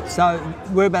 years. So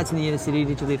whereabouts in the inner city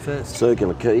did you live first?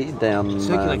 Circular Quay down.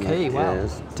 Circular Quay, wow.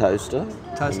 Yes, Toaster.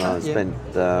 Toaster, And I spent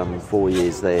 4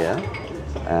 years there,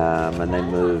 and then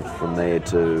moved from there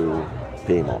to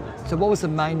Pyrmont. So what was the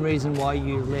main reason why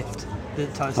you left the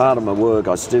Toaster? Part of my work,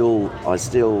 I still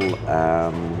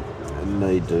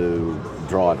need to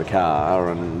drive a car,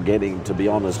 and getting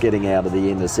out of the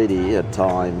inner city at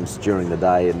times during the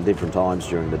day and different times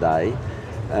during the day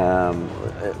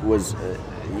it was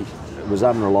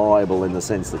unreliable in the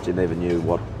sense that you never knew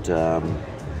what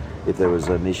if there was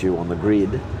an issue on the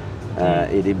grid.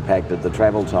 It impacted the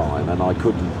travel time, and I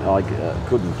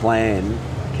couldn't plan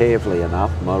carefully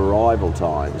enough my arrival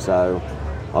time. So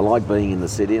I like being in the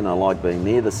city, and I like being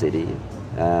near the city,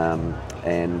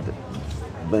 and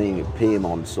being at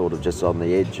Pyrmont, sort of just on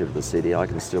the edge of the city, I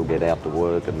can still get out to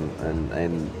work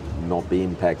and not be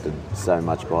impacted so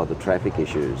much by the traffic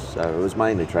issues. So it was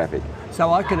mainly traffic.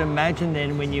 So I could imagine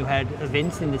then when you had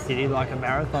events in the city, like a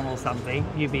marathon or something,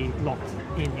 you'd be locked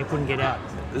in, you couldn't get out.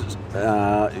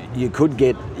 You could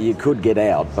get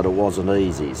out, but it wasn't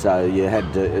easy. So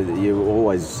you were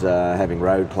always having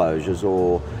road closures,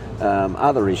 or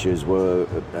other issues were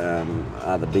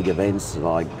other big events,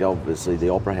 like obviously the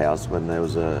Opera House. When there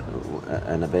was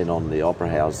an event on the Opera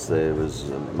House, there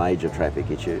was major traffic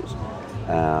issues.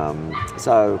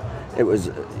 So it was,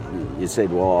 you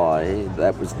said why,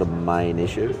 that was the main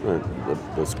issue.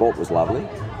 The sport was lovely,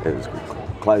 it was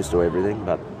close to everything,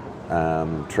 but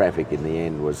traffic in the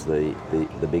end was the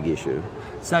big issue.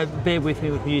 So bear with me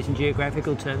with using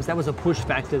geographical terms. That was a push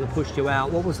factor that pushed you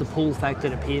out. What was the pull factor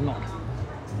to Pyrmont?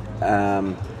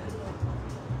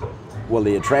 Well,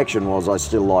 the attraction was I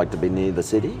still like to be near the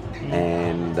city,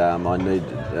 and I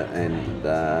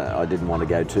didn't want to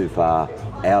go too far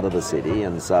out of the city,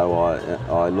 and so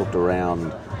I looked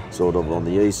around sort of on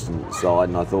the eastern side,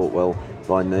 and I thought, well,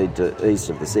 if I need to east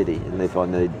of the city, and if I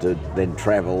need to then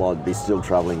travel, I'd be still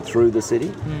travelling through the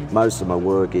city. Most of my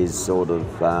work is sort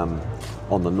of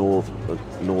on the north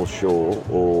shore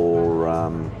or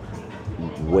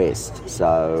west,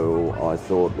 so I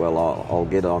thought, well, I'll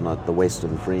get on at the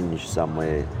western fringe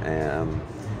somewhere, and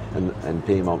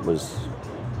Pyrmont was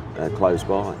close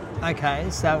by. Okay,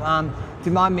 so do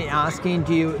you mind me asking,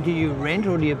 do you rent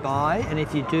or do you buy? And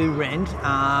if you do rent,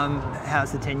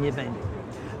 how's the tenure been?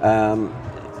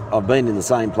 I've been in the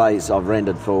same place. I've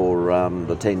rented for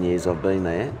the 10 years I've been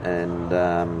there, and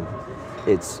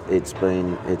it's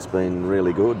been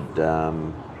really good.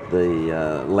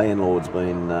 The landlord's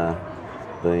been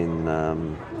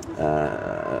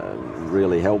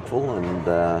really helpful, and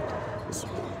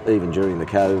even during the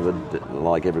COVID,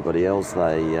 like everybody else,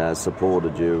 they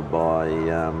supported you by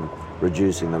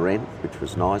reducing the rent, which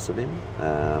was nice of him.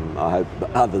 I hope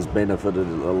others benefited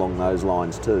along those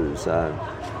lines too. So,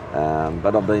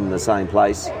 but I've been in the same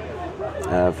place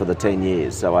for the 10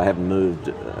 years, so I haven't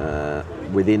moved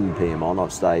within Pyrmont.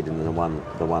 I've stayed in the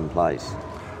one place.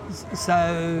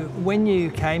 So when you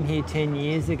came here 10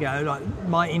 years ago, like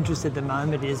my interest at the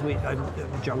moment is I'm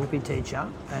a geography teacher,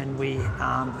 and we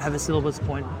have a syllabus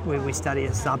point where we study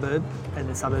a suburb, and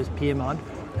the suburb's Pyrmont,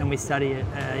 and we study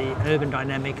a urban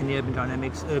dynamic, and the urban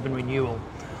dynamics urban renewal.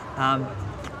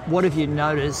 What have you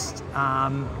noticed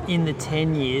in the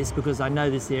 10 years, because I know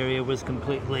this area was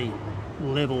completely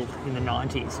levelled in the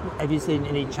 90s. Have you seen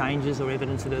any changes or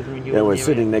evidence of urban renewal? Yeah, we're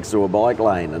sitting next to a bike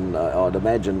lane, and I'd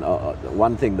imagine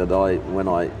one thing that when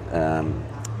I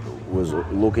was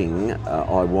looking,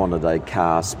 I wanted a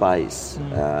car space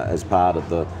as part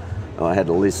of I had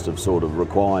a list of sort of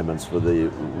requirements for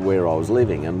where I was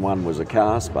living, and one was a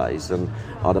car space. And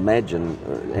I'd imagine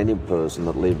any person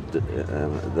that lived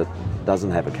that doesn't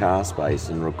have a car space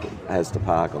and has to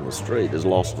park on the street has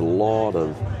lost a lot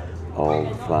of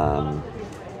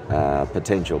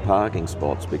potential parking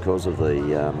spots because of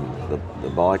the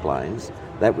bike lanes.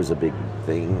 That was a big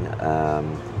thing.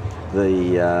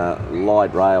 The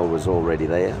light rail was already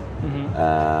there,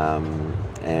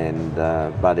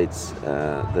 but it's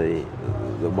the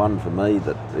one for me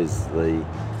that is the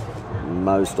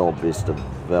most obvious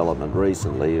development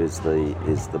recently is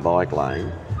the bike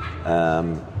lane.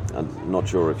 I'm not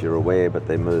sure if you're aware, but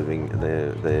they're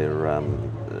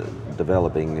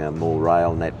developing more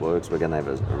rail networks. We're going to have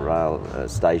a rail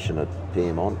station at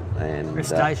Pyrmont, and a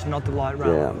station, not the light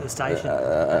rail, the station.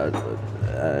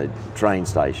 Train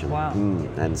station. Wow.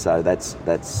 And so that's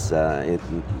the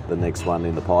next one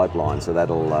in the pipeline. So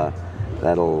that'll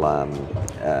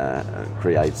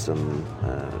create some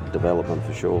development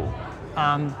for sure.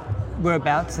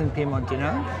 Whereabouts in Pyrmont, do you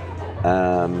know?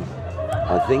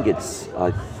 I think it's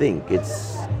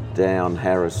down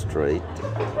Harris Street,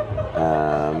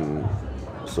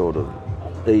 sort of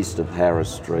east of Harris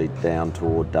Street down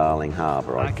toward Darling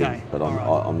Harbour, I think, but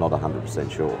I'm not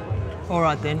 100% sure. All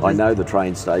right then. I know the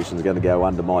train station's going to go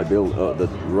under my building, the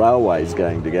railway's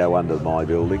going to go under my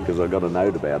building because I got a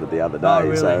note about it the other day. Oh,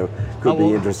 really? So could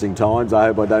be interesting times. I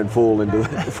hope I don't fall in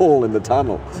the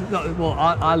tunnel. No, well,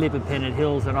 I live in Pennant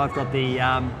Hills and I've got the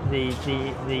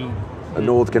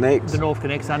North Connects. The North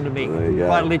Connects under me. There you go.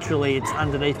 Quite literally, it's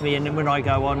underneath me, and then when I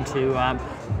go on to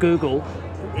Google,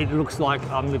 it looks like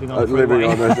I'm living on the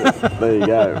freeway. There you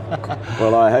go.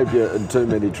 Well, I hope too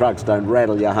many trucks don't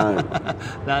rattle you home.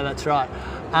 No, that's right.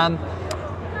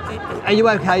 Are you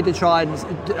okay to try and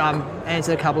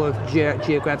answer a couple of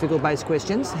geographical-based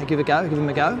questions? Give them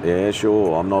a go. Yeah,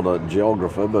 sure. I'm not a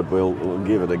geographer, but we'll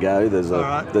give it a go. There's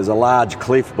a large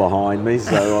cliff behind me,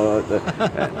 so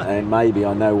and maybe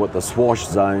I know what the swash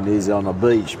zone is on a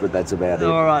beach, but that's about it.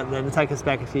 All right, then we'll take us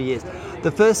back a few years.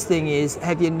 The first thing is,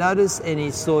 have you noticed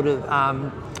any sort of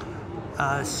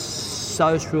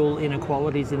social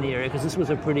inequalities in the area? Because this was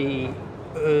a pretty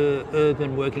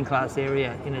urban working-class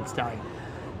area in its day.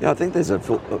 Yeah, I think there's if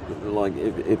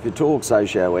you talk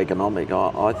socio-economic,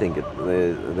 I think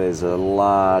there's a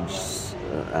large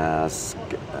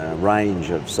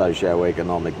range of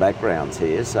socio-economic backgrounds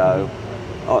here. So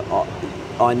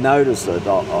I notice it.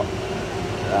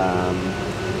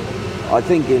 I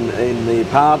think in the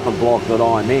apartment block that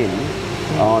I'm in,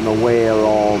 I'm aware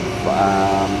of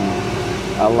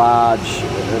a large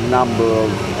number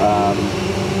of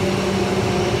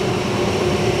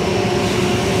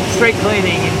street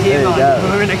cleaning in Pyrmont.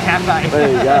 We're in a cafe. There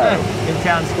you go. In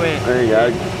Town Square. There you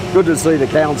go. Good to see the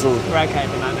council. We're okay at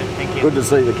the moment, thank you. Good to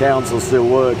see the council still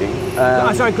working.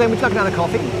 Sorry, Glenn, would you like another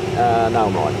coffee? No,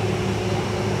 I'm right.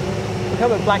 We'll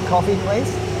have a black coffee,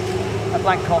 please. A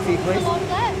black coffee, please.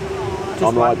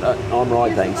 I'm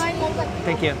right, thanks.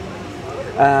 Thank you.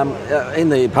 In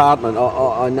the apartment,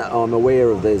 I'm aware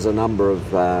of there's a number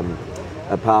of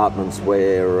apartments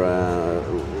where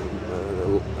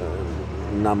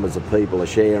numbers of people are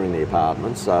sharing the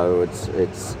apartments, so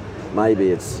it's maybe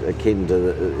it's akin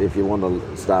to if you want to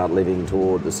start living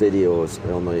toward the city or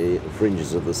on the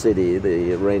fringes of the city,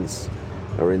 the rents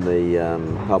are in the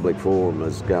public forum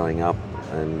is going up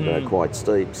and quite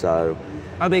steep. So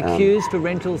are there queues for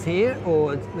rentals here,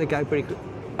 or they go pretty quick?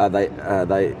 I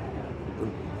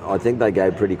think they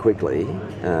go pretty quickly.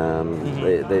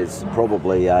 There's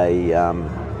probably a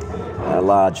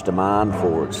large demand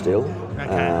for it still.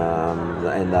 Okay.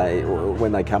 And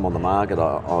when they come on the market,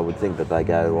 I would think that they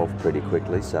go off pretty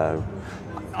quickly. So,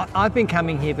 I've been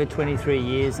coming here for 23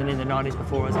 years, and in the 90s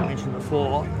before, as I mentioned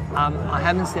before, I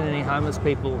haven't seen any homeless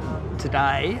people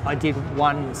today. I did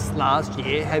once last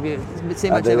year. Have you seen much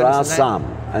evidence of that? There are some,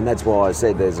 and that's why I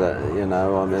said there's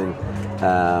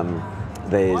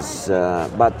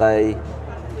but they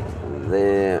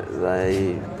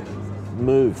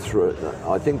move through.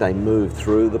 I think they move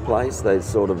through the place. They're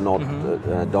sort of not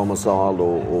domiciled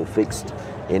or fixed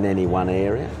in any one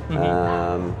area.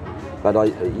 But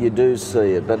you do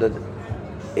see it. But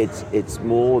it's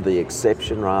more the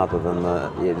exception rather than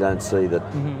you don't see that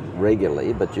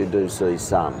regularly. But you do see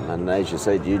some. And as you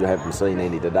said, you haven't seen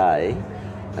any today.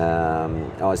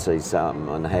 I see some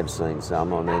and have seen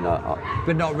some. I mean,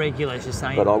 but not regular, as you're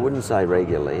saying. But I wouldn't say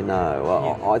regularly.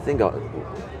 No, I think.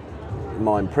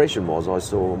 My impression was I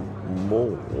saw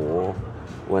more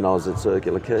when I was at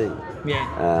Circular Quay.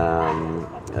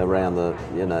 Around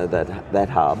that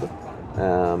hub.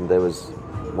 There was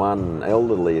one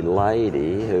elderly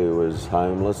lady who was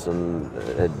homeless and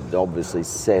had obviously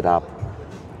set up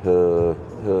her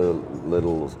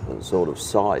little sort of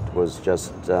site was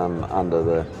just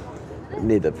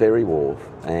near the ferry wharf,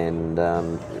 and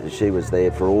she was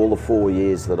there for all the 4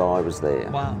 years that I was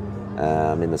there. Wow.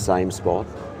 In the same spot.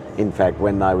 In fact,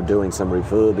 when they were doing some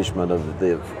refurbishment of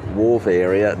the wharf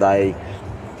area,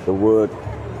 the work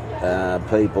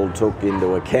people took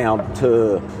into account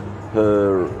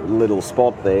her little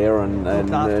spot there and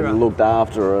looked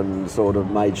after her and sort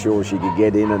of made sure she could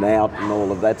get in and out and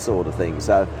all of that sort of thing.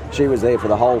 So she was there for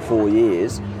the whole 4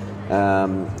 years.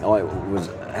 I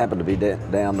happened to be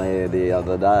down there the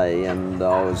other day, and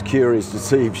I was curious to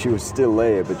see if she was still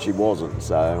there, but she wasn't.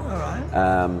 So, all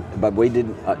right. But we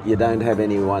didn't. You don't have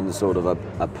anyone sort of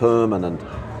a permanent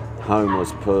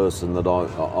homeless person that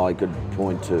I could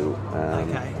point to.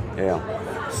 Okay. Yeah.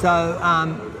 So.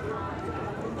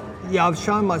 I've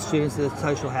shown my students the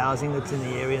social housing that's in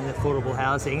the area and the affordable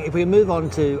housing. If we move on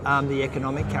to the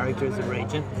economic character of the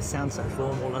region, it sounds so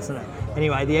formal, doesn't it?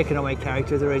 Anyway, the economic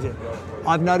character of the region.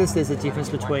 I've noticed there's a difference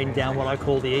between down what I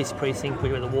call the East Precinct,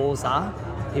 where the wharves are,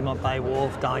 Pyrmont Bay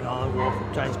Wharf, Darling Island Wharf,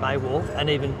 James Bay Wharf, and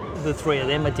even the three of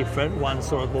them are different. One's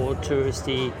sort of more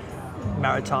touristy,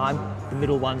 maritime. The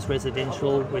middle one's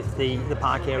residential with the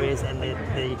park areas, and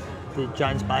the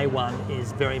James Bay one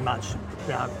is very much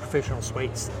professional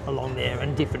suites along there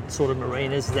and different sort of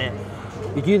marinas there.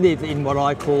 You live in what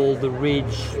I call the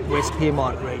Ridge, West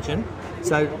Pyrmont region,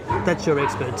 so that's your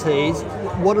expertise.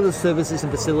 What are the services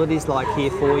and facilities like here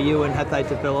for you, and have they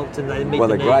developed and they meet the needs? Well,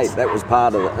 they're great. That was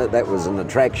part of it. That was an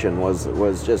attraction. Was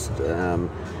just the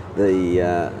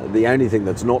only thing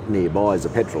that's not nearby is a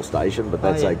petrol station, but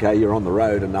that's okay. You're on the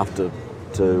road enough to.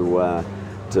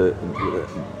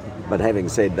 But having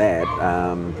said that,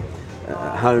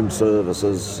 home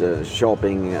services,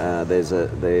 shopping. There's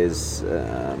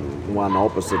one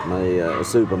opposite me, a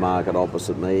supermarket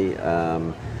opposite me.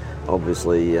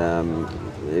 Obviously,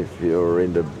 if you're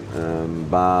into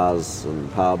bars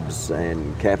and pubs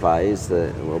and cafes,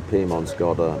 Pyrmont's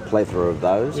got a plethora of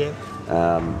those. Yeah.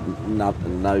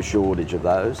 No shortage of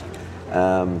those.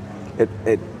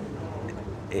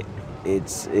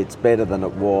 It's better than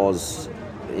it was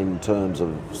in terms of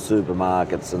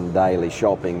supermarkets and daily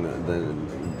shopping than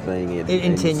being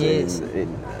in 10 years.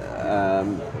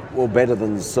 Well, better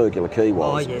than Circular Quay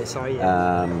was. Oh, yeah, sorry,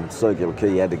 yeah. Circular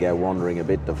Quay had to go wandering a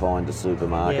bit to find a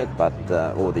supermarket, but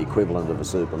or the equivalent of a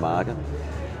supermarket,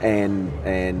 and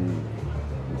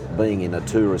being in a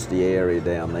touristy area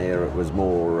down there, it was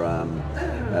more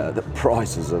the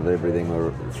prices of everything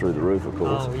were through the roof, of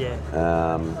course. Oh, yeah.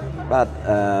 But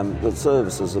the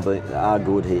services are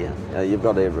good here. You've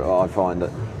got I find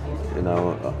that,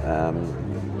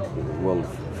 well,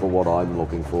 for what I'm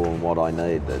looking for and what I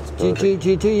need, that's perfect. Do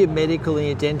you do your medical and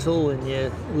your dental and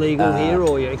your legal here,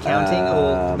 or your accounting,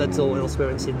 or that's all elsewhere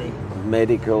in Sydney?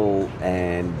 Medical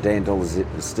and dental is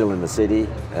still in the city.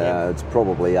 It's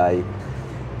probably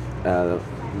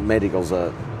medical's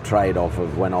a trade-off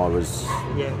of when I was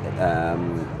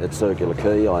at Circular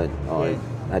Quay. I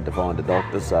had to find a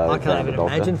doctor, so I can't even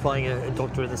imagine finding a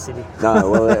doctor in the city.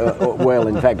 No, well,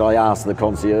 in fact, I asked the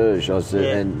concierge,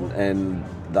 and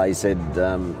they said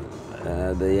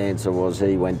the answer was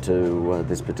he went to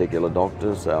this particular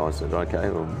doctor. So I said, okay,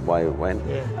 well, away it went.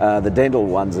 Yeah. The dental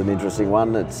one's an interesting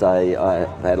one. I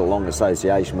had a long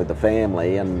association with the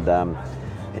family, and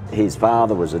his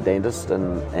father was a dentist,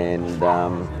 and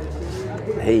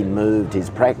he moved his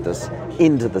practice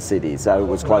into the city, so it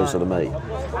was closer to me.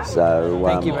 So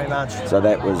thank you very much. So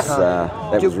that was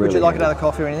really. Would you like another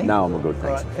coffee or anything? No, I'm good,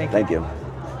 thanks. Right, thank you.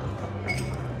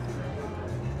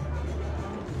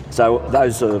 So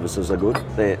those services are good.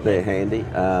 They're handy.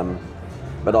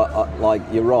 But like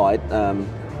you're right.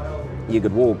 You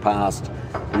could walk past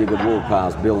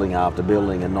building after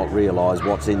building and not realise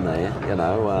what's in there.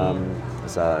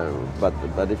 So,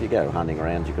 but if you go hunting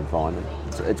around, you can find it.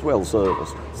 It's well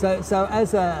serviced. So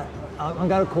as I'm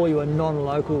going to call you a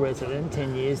non-local resident.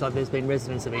 10 years, like there's been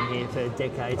residents that have been here for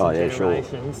decades and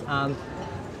generations. Sure.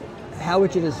 How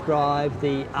would you describe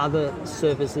the other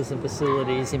services and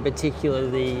facilities, in particular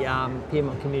the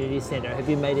Pyrmont Community Centre? Have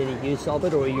you made any use of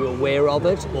it, or are you aware of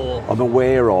it? Or I'm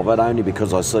aware of it only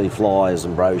because I see flyers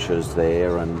and brochures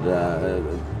there, and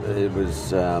it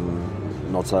was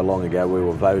not so long ago we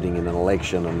were voting in an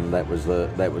election, and that was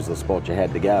the spot you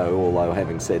had to go. Although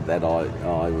having said that,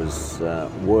 I was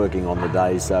working on the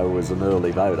day, so I was an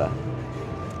early voter.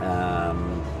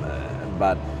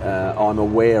 But I'm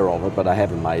aware of it, but I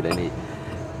haven't made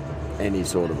any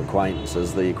sort of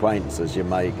acquaintances. The acquaintances you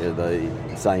make are the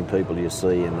same people you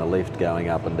see in the lift going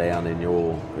up and down in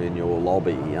your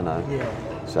lobby, Yeah.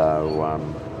 So,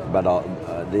 but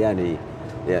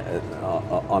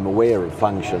I'm aware of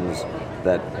functions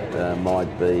that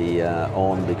might be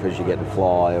on because you get a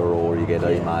flyer or you get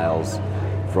emails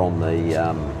from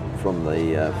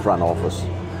the front office.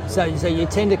 So you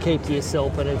tend to keep to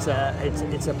yourself, and it's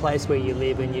a place where you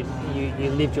live, and you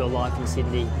lived your life in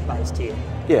Sydney, based here.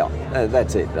 Yeah,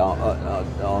 that's it. I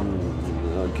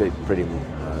keep pretty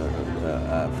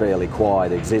fairly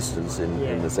quiet existence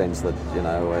in the sense that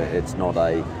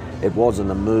it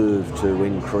wasn't a move to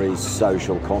increase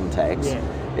social contacts. Yeah.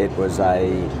 It was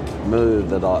a move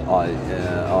that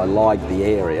I liked the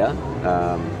area.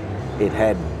 It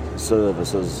had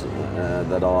services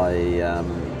that I.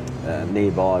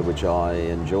 Nearby, which I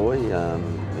enjoy.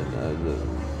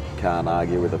 Can't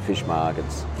argue with the fish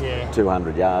markets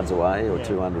 200 yards away or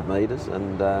 200 metres,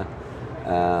 and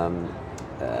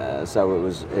so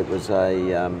it was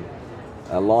a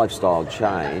lifestyle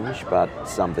change, but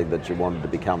something that you wanted to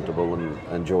be comfortable and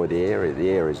enjoy the area. The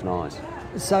area is nice.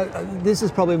 So this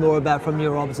is probably more about from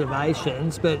your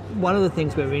observations, but one of the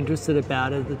things we're interested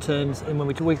about are the terms, and when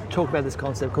we talk about this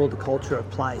concept called the culture of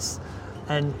place.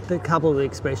 And the couple of the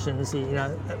expressions,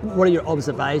 what are your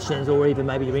observations or even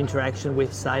maybe your interaction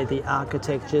with, say, the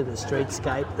architecture, the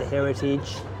streetscape, the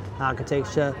heritage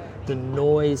architecture, the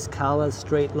noise, colour,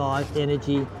 street life,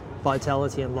 energy,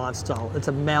 vitality and lifestyle? It's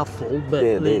a mouthful, but...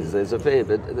 Yeah, there's a fair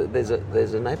bit.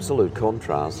 There's an absolute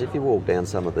contrast. If you walk down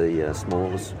some of the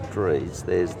smaller streets,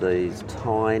 there's these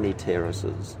tiny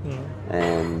terraces,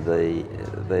 and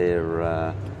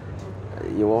they're...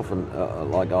 you often,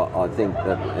 I think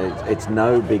that it's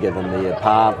no bigger than the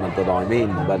apartment that I'm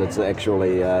in, but it's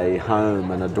actually a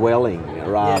home and a dwelling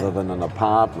rather than an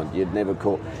apartment. You'd never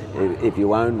call, if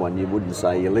you own one, you wouldn't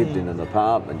say you lived in an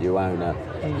apartment. You own a,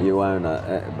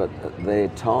 but they're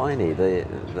tiny.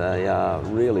 They are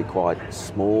really quite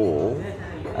small,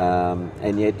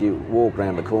 and yet you walk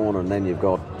around the corner and then you've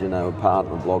got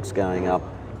apartment blocks going up,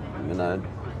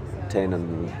 10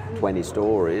 and 20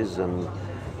 stories and.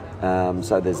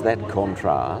 So there's that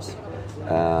contrast.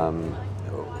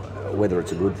 Whether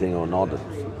it's a good thing or not, it's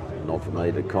not for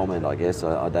me to comment, I guess.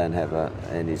 I don't have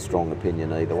any strong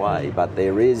opinion either way. But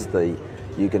there is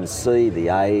you can see the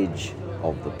age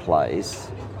of the place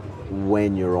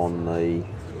when you're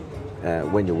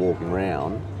when you're walking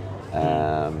around.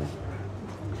 I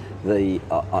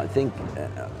think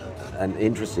an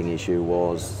interesting issue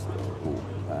was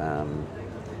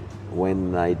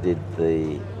when they did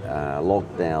the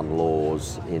lockdown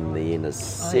laws in the inner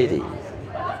city.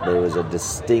 There was a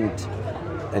distinct,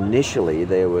 initially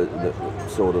there were the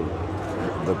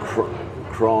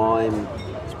crime,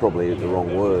 it's probably the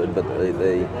wrong word, but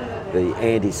the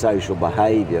antisocial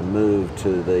behaviour moved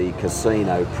to the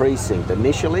casino precinct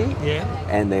initially,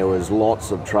 and there was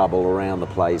lots of trouble around the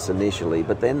place initially,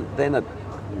 but then it,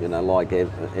 like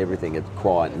everything, it's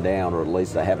quietened down, or at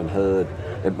least I haven't heard.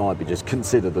 It might be just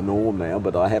considered the norm now,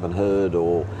 but I haven't heard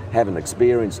or haven't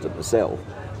experienced it myself.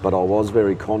 But I was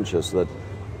very conscious that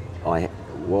I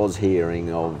was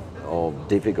hearing of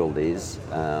difficulties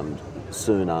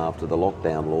soon after the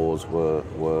lockdown laws were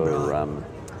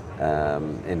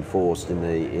enforced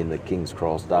in the King's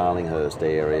Cross, Darlinghurst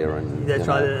area, and that's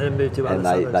right. And moved to other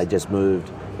suburbs. They just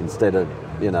moved instead of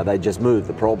they just moved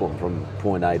the problem from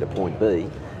point A to point B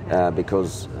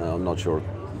because I'm not sure.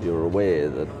 You're aware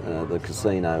that the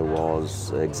casino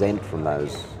was exempt from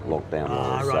those lockdown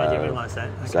laws. Right, I didn't realise that.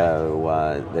 Okay.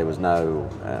 So there was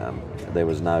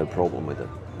no problem with it.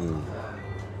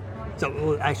 So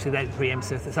well, actually, that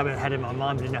preempts something I had in my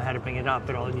mind, but didn't know how to bring it up.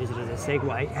 But I'll use it as a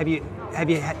segue.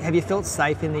 Have you felt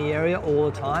safe in the area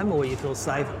all the time, or you feel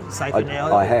safer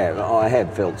now? I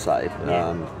have felt safe.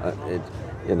 Yeah.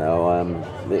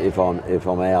 If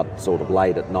I'm out sort of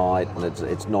late at night, and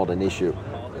it's not an issue.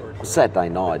 Saturday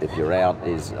night, if you're out,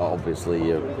 is obviously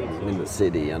you're in the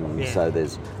city, and so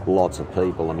there's lots of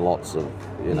people and lots of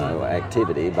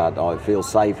activity. But I feel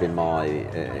safe in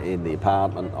the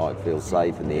apartment. I feel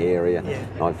safe in the area. Yeah.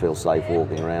 I feel safe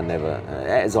walking around,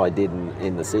 as I did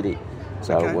in the city.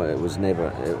 So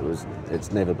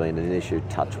it's never been an issue.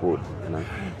 Touch wood.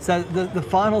 So the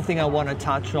final thing I want to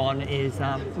touch on is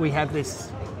we have this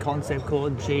concept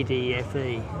called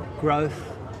GDFE, growth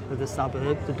of the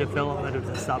suburb, the development of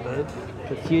the suburb,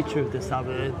 the future of the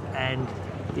suburb, and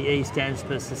the E stands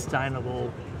for sustainable,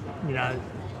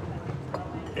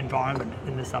 environment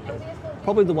in the suburb.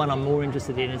 Probably the one I'm more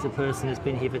interested in as a person who's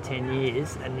been here for 10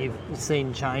 years and you've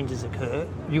seen changes occur.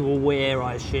 You were aware,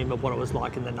 I assume, of what it was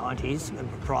like in the 90s and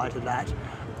prior to that.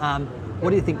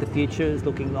 What do you think the future is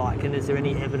looking like, and is there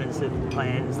any evidence of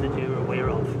plans that you're aware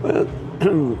of? Well,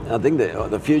 I think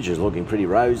the future is looking pretty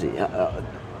rosy.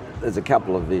 There's a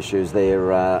couple of issues. They're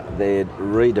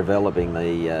redeveloping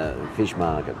the fish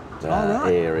market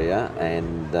area,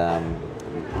 and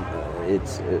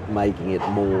it's making it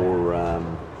more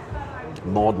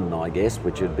modern, I guess,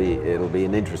 which it'll be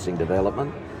an interesting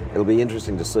development. It'll be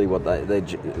interesting to see what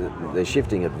they're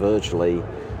shifting it virtually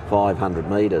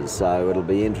 500 metres, so it'll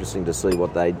be interesting to see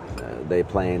what their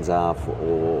plans are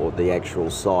for the actual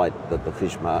site that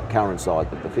current site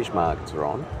that the fish markets are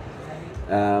on.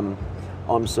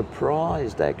 I'm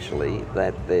surprised actually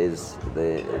that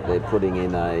they're putting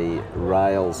in a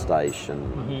rail station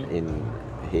in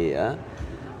here.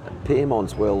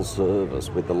 Pyrmont's well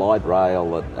serviced with the light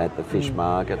rail at the fish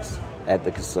markets, at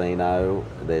the casino.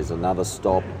 There's another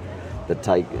stop that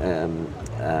take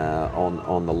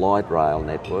on the light rail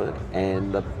network,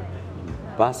 and the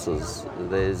buses.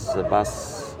 There's a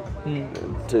bus,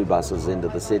 2 buses into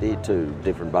the city, 2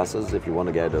 different buses if you want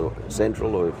to go to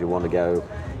Central or if you want to go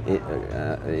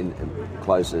in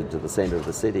closer to the centre of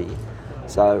the city.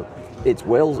 So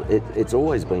it's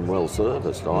always been well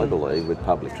serviced, I believe, with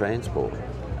public transport.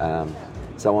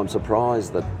 So I'm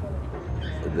surprised that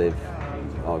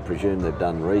I presume they've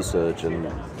done research and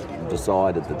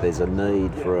decided that there's a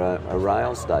need for a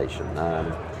rail station. I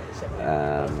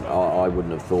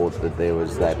wouldn't have thought that there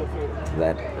was that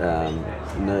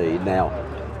need. Now,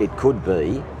 it could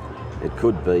be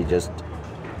just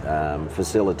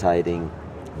facilitating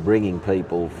bringing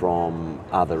people from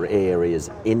other areas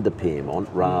into Pyrmont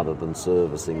rather than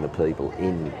servicing the people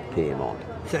in Pyrmont.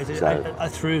 So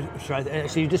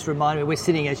you just reminded me, we're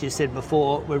sitting, as you said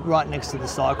before, we're right next to the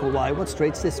cycleway. What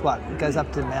street's this one? It goes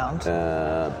up to Mount?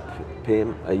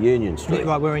 Union Street.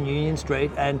 Right, we're in Union Street,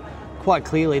 and quite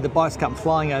clearly the bikes come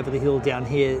flying over the hill down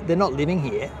here. They're not living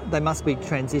here. They must be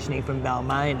transitioning from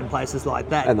Balmain and places like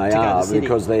that. And they to are, go to the city.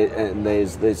 because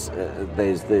there's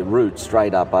the route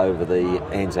straight up over the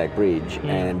Anzac Bridge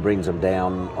and brings them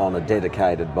down on a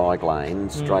dedicated bike lane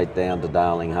straight down to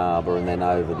Darling Harbour and then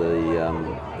over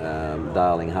the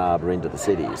Darling Harbour into the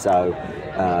city. So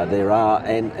there are,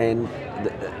 and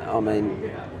I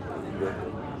mean, the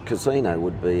casino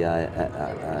would be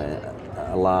a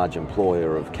large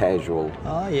employer of casual.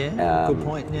 Oh yeah, good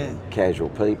point. Yeah, casual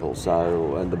people.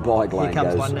 So and the bike lane Here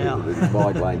comes goes. one now. The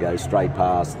bike lane goes straight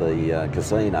past the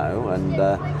casino, and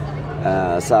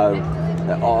so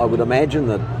I would imagine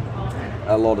that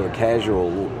a lot of the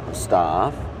casual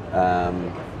staff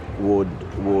would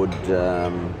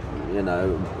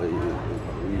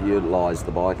utilise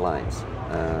the bike lanes.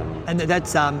 And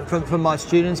that's from my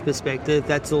students' perspective.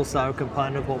 That's also a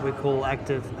component of what we call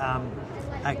active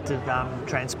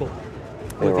transport.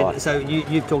 Right. So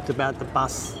you've talked about the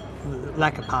bus,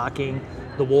 lack of parking,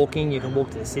 the walking. You can walk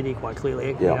to the city quite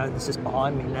clearly. Yep. You know, it's just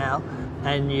behind me now,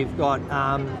 and you've got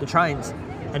the trains.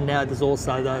 And now there's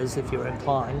also those, if you're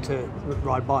inclined to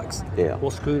ride bikes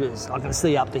or scooters. I can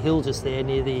see up the hill just there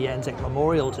near the Anzac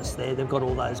Memorial just there. They've got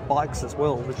all those bikes as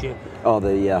well.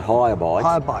 The hire bikes.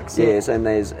 Hire bikes, yes, and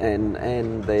there's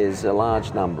a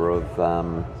large number of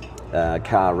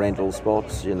car rental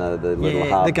spots. You know, the little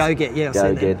hubs. The Go-Get. Yeah,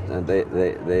 Go-Get. And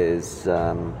there's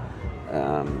so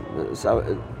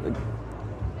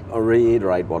I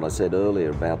reiterate what I said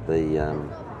earlier about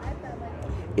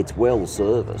it's well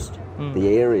serviced. The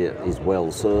area is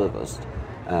well serviced,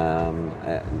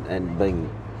 and being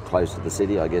close to the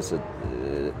city, I guess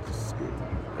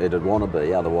it'd want to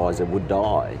be. Otherwise, it would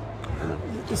die. You know?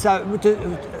 So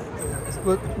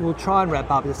we'll try and wrap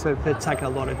up. It's taken a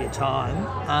lot of your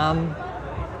time.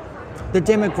 The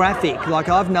demographic, like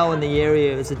I've known the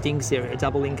area as a dinks area,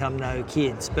 double income, no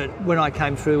kids. But when I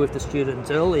came through with the students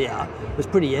earlier, it was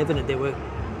pretty evident there were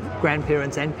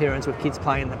grandparents and parents with kids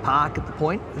playing in the park at the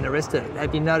point and the rest of it.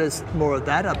 Have you noticed more of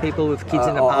that? Are people with kids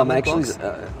in apartment blocks?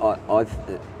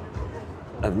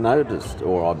 I've noticed,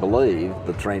 or I believe,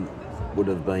 the trend would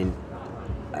have been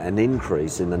an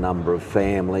increase in the number of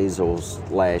families with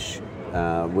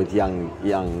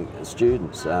young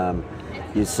students.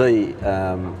 You see,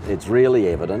 it's really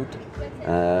evident,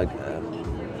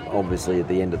 obviously at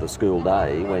the end of the school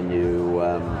day when you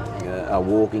are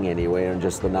walking anywhere, and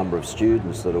just the number of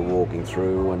students that are walking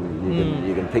through, and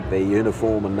you can pick their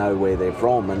uniform and know where they're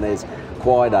from, and there's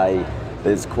quite a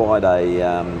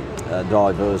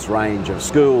diverse range of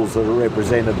schools that are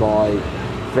represented by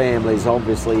families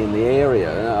obviously in the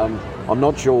area. I'm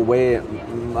not sure where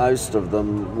most of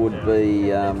them would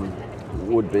be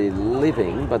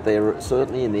living, but they're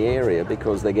certainly in the area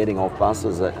because they're getting off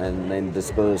buses and then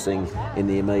dispersing in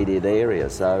the immediate area.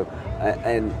 So,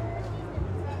 and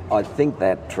I think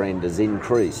that trend has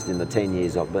increased in the 10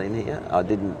 years I've been here. I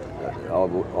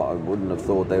wouldn't have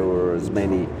thought there were as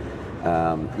many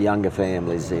younger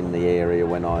families in the area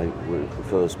when I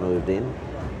first moved in.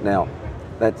 Now,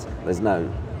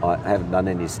 I haven't done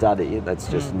any study. That's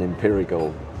just an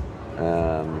empirical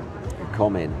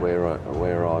comment where I've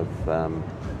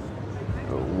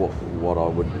what I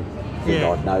would think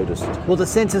I've noticed. Well, the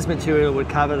census material would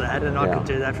cover that, and I could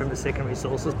do that from a secondary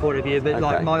sources point of view. But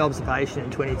like my observation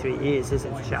in 23 years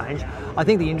hasn't changed. I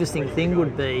think the interesting thing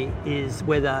would be is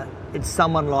whether it's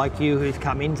someone like you who's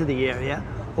come into the area,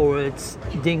 or it's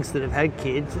dinks that have had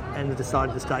kids and have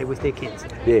decided to stay with their kids.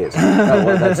 Yes,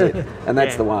 well, that's it. And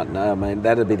that's the one. I mean,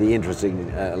 that'd be the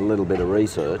interesting little bit of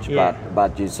research.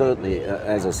 But you certainly,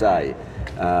 as I say,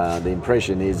 the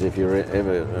impression is if you're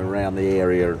ever around the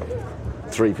area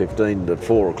 3:15 to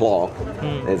 4 o'clock,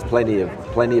 there's plenty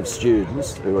of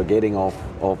students who are getting off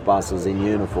buses in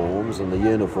uniforms, and the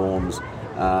uniforms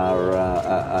are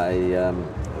a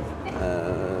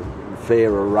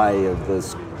fair array of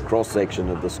this cross-section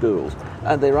of the schools.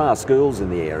 And there are schools in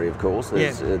the area, of course.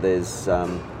 There's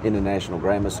International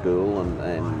Grammar School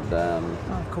and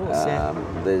of course,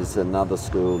 there's another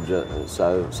school.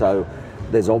 So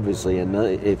there's obviously a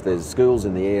need. If there's schools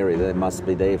in the area, they must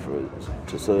be there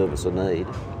to service a need.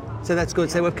 So that's good.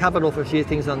 So we've covered off a few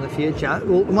things on the future.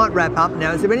 We might wrap up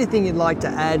now. Is there anything you'd like to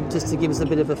add just to give us a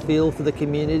bit of a feel for the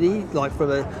community?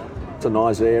 It's a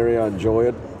nice area, I enjoy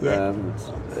it. Yeah.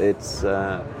 It's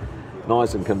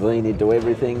nice and convenient to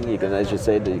everything. You can, as you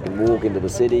said, you can walk into the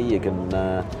city, you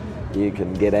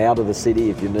can get out of the city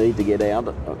if you need to get out,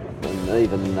 and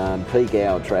even peak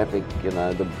hour traffic,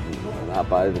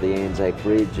 up over the Anzac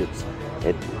Bridge,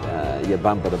 you're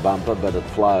bumper to bumper, but it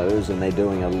flows, and they're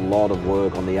doing a lot of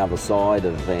work on the other side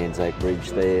of Anzac Bridge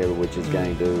there, which is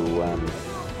going to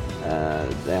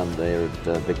down there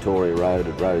at Victoria Road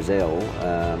at Roselle.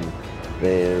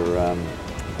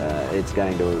 It's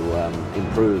going to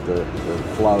improve the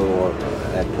flow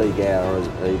at peak hours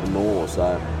even more.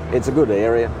 So it's a good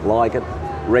area, like it,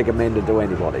 recommended to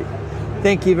anybody.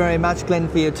 Thank you very much, Glenn,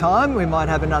 for your time. We might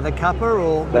have another cuppa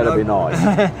or... That'd be nice.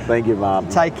 Thank you,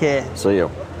 Martin. Take care. See you.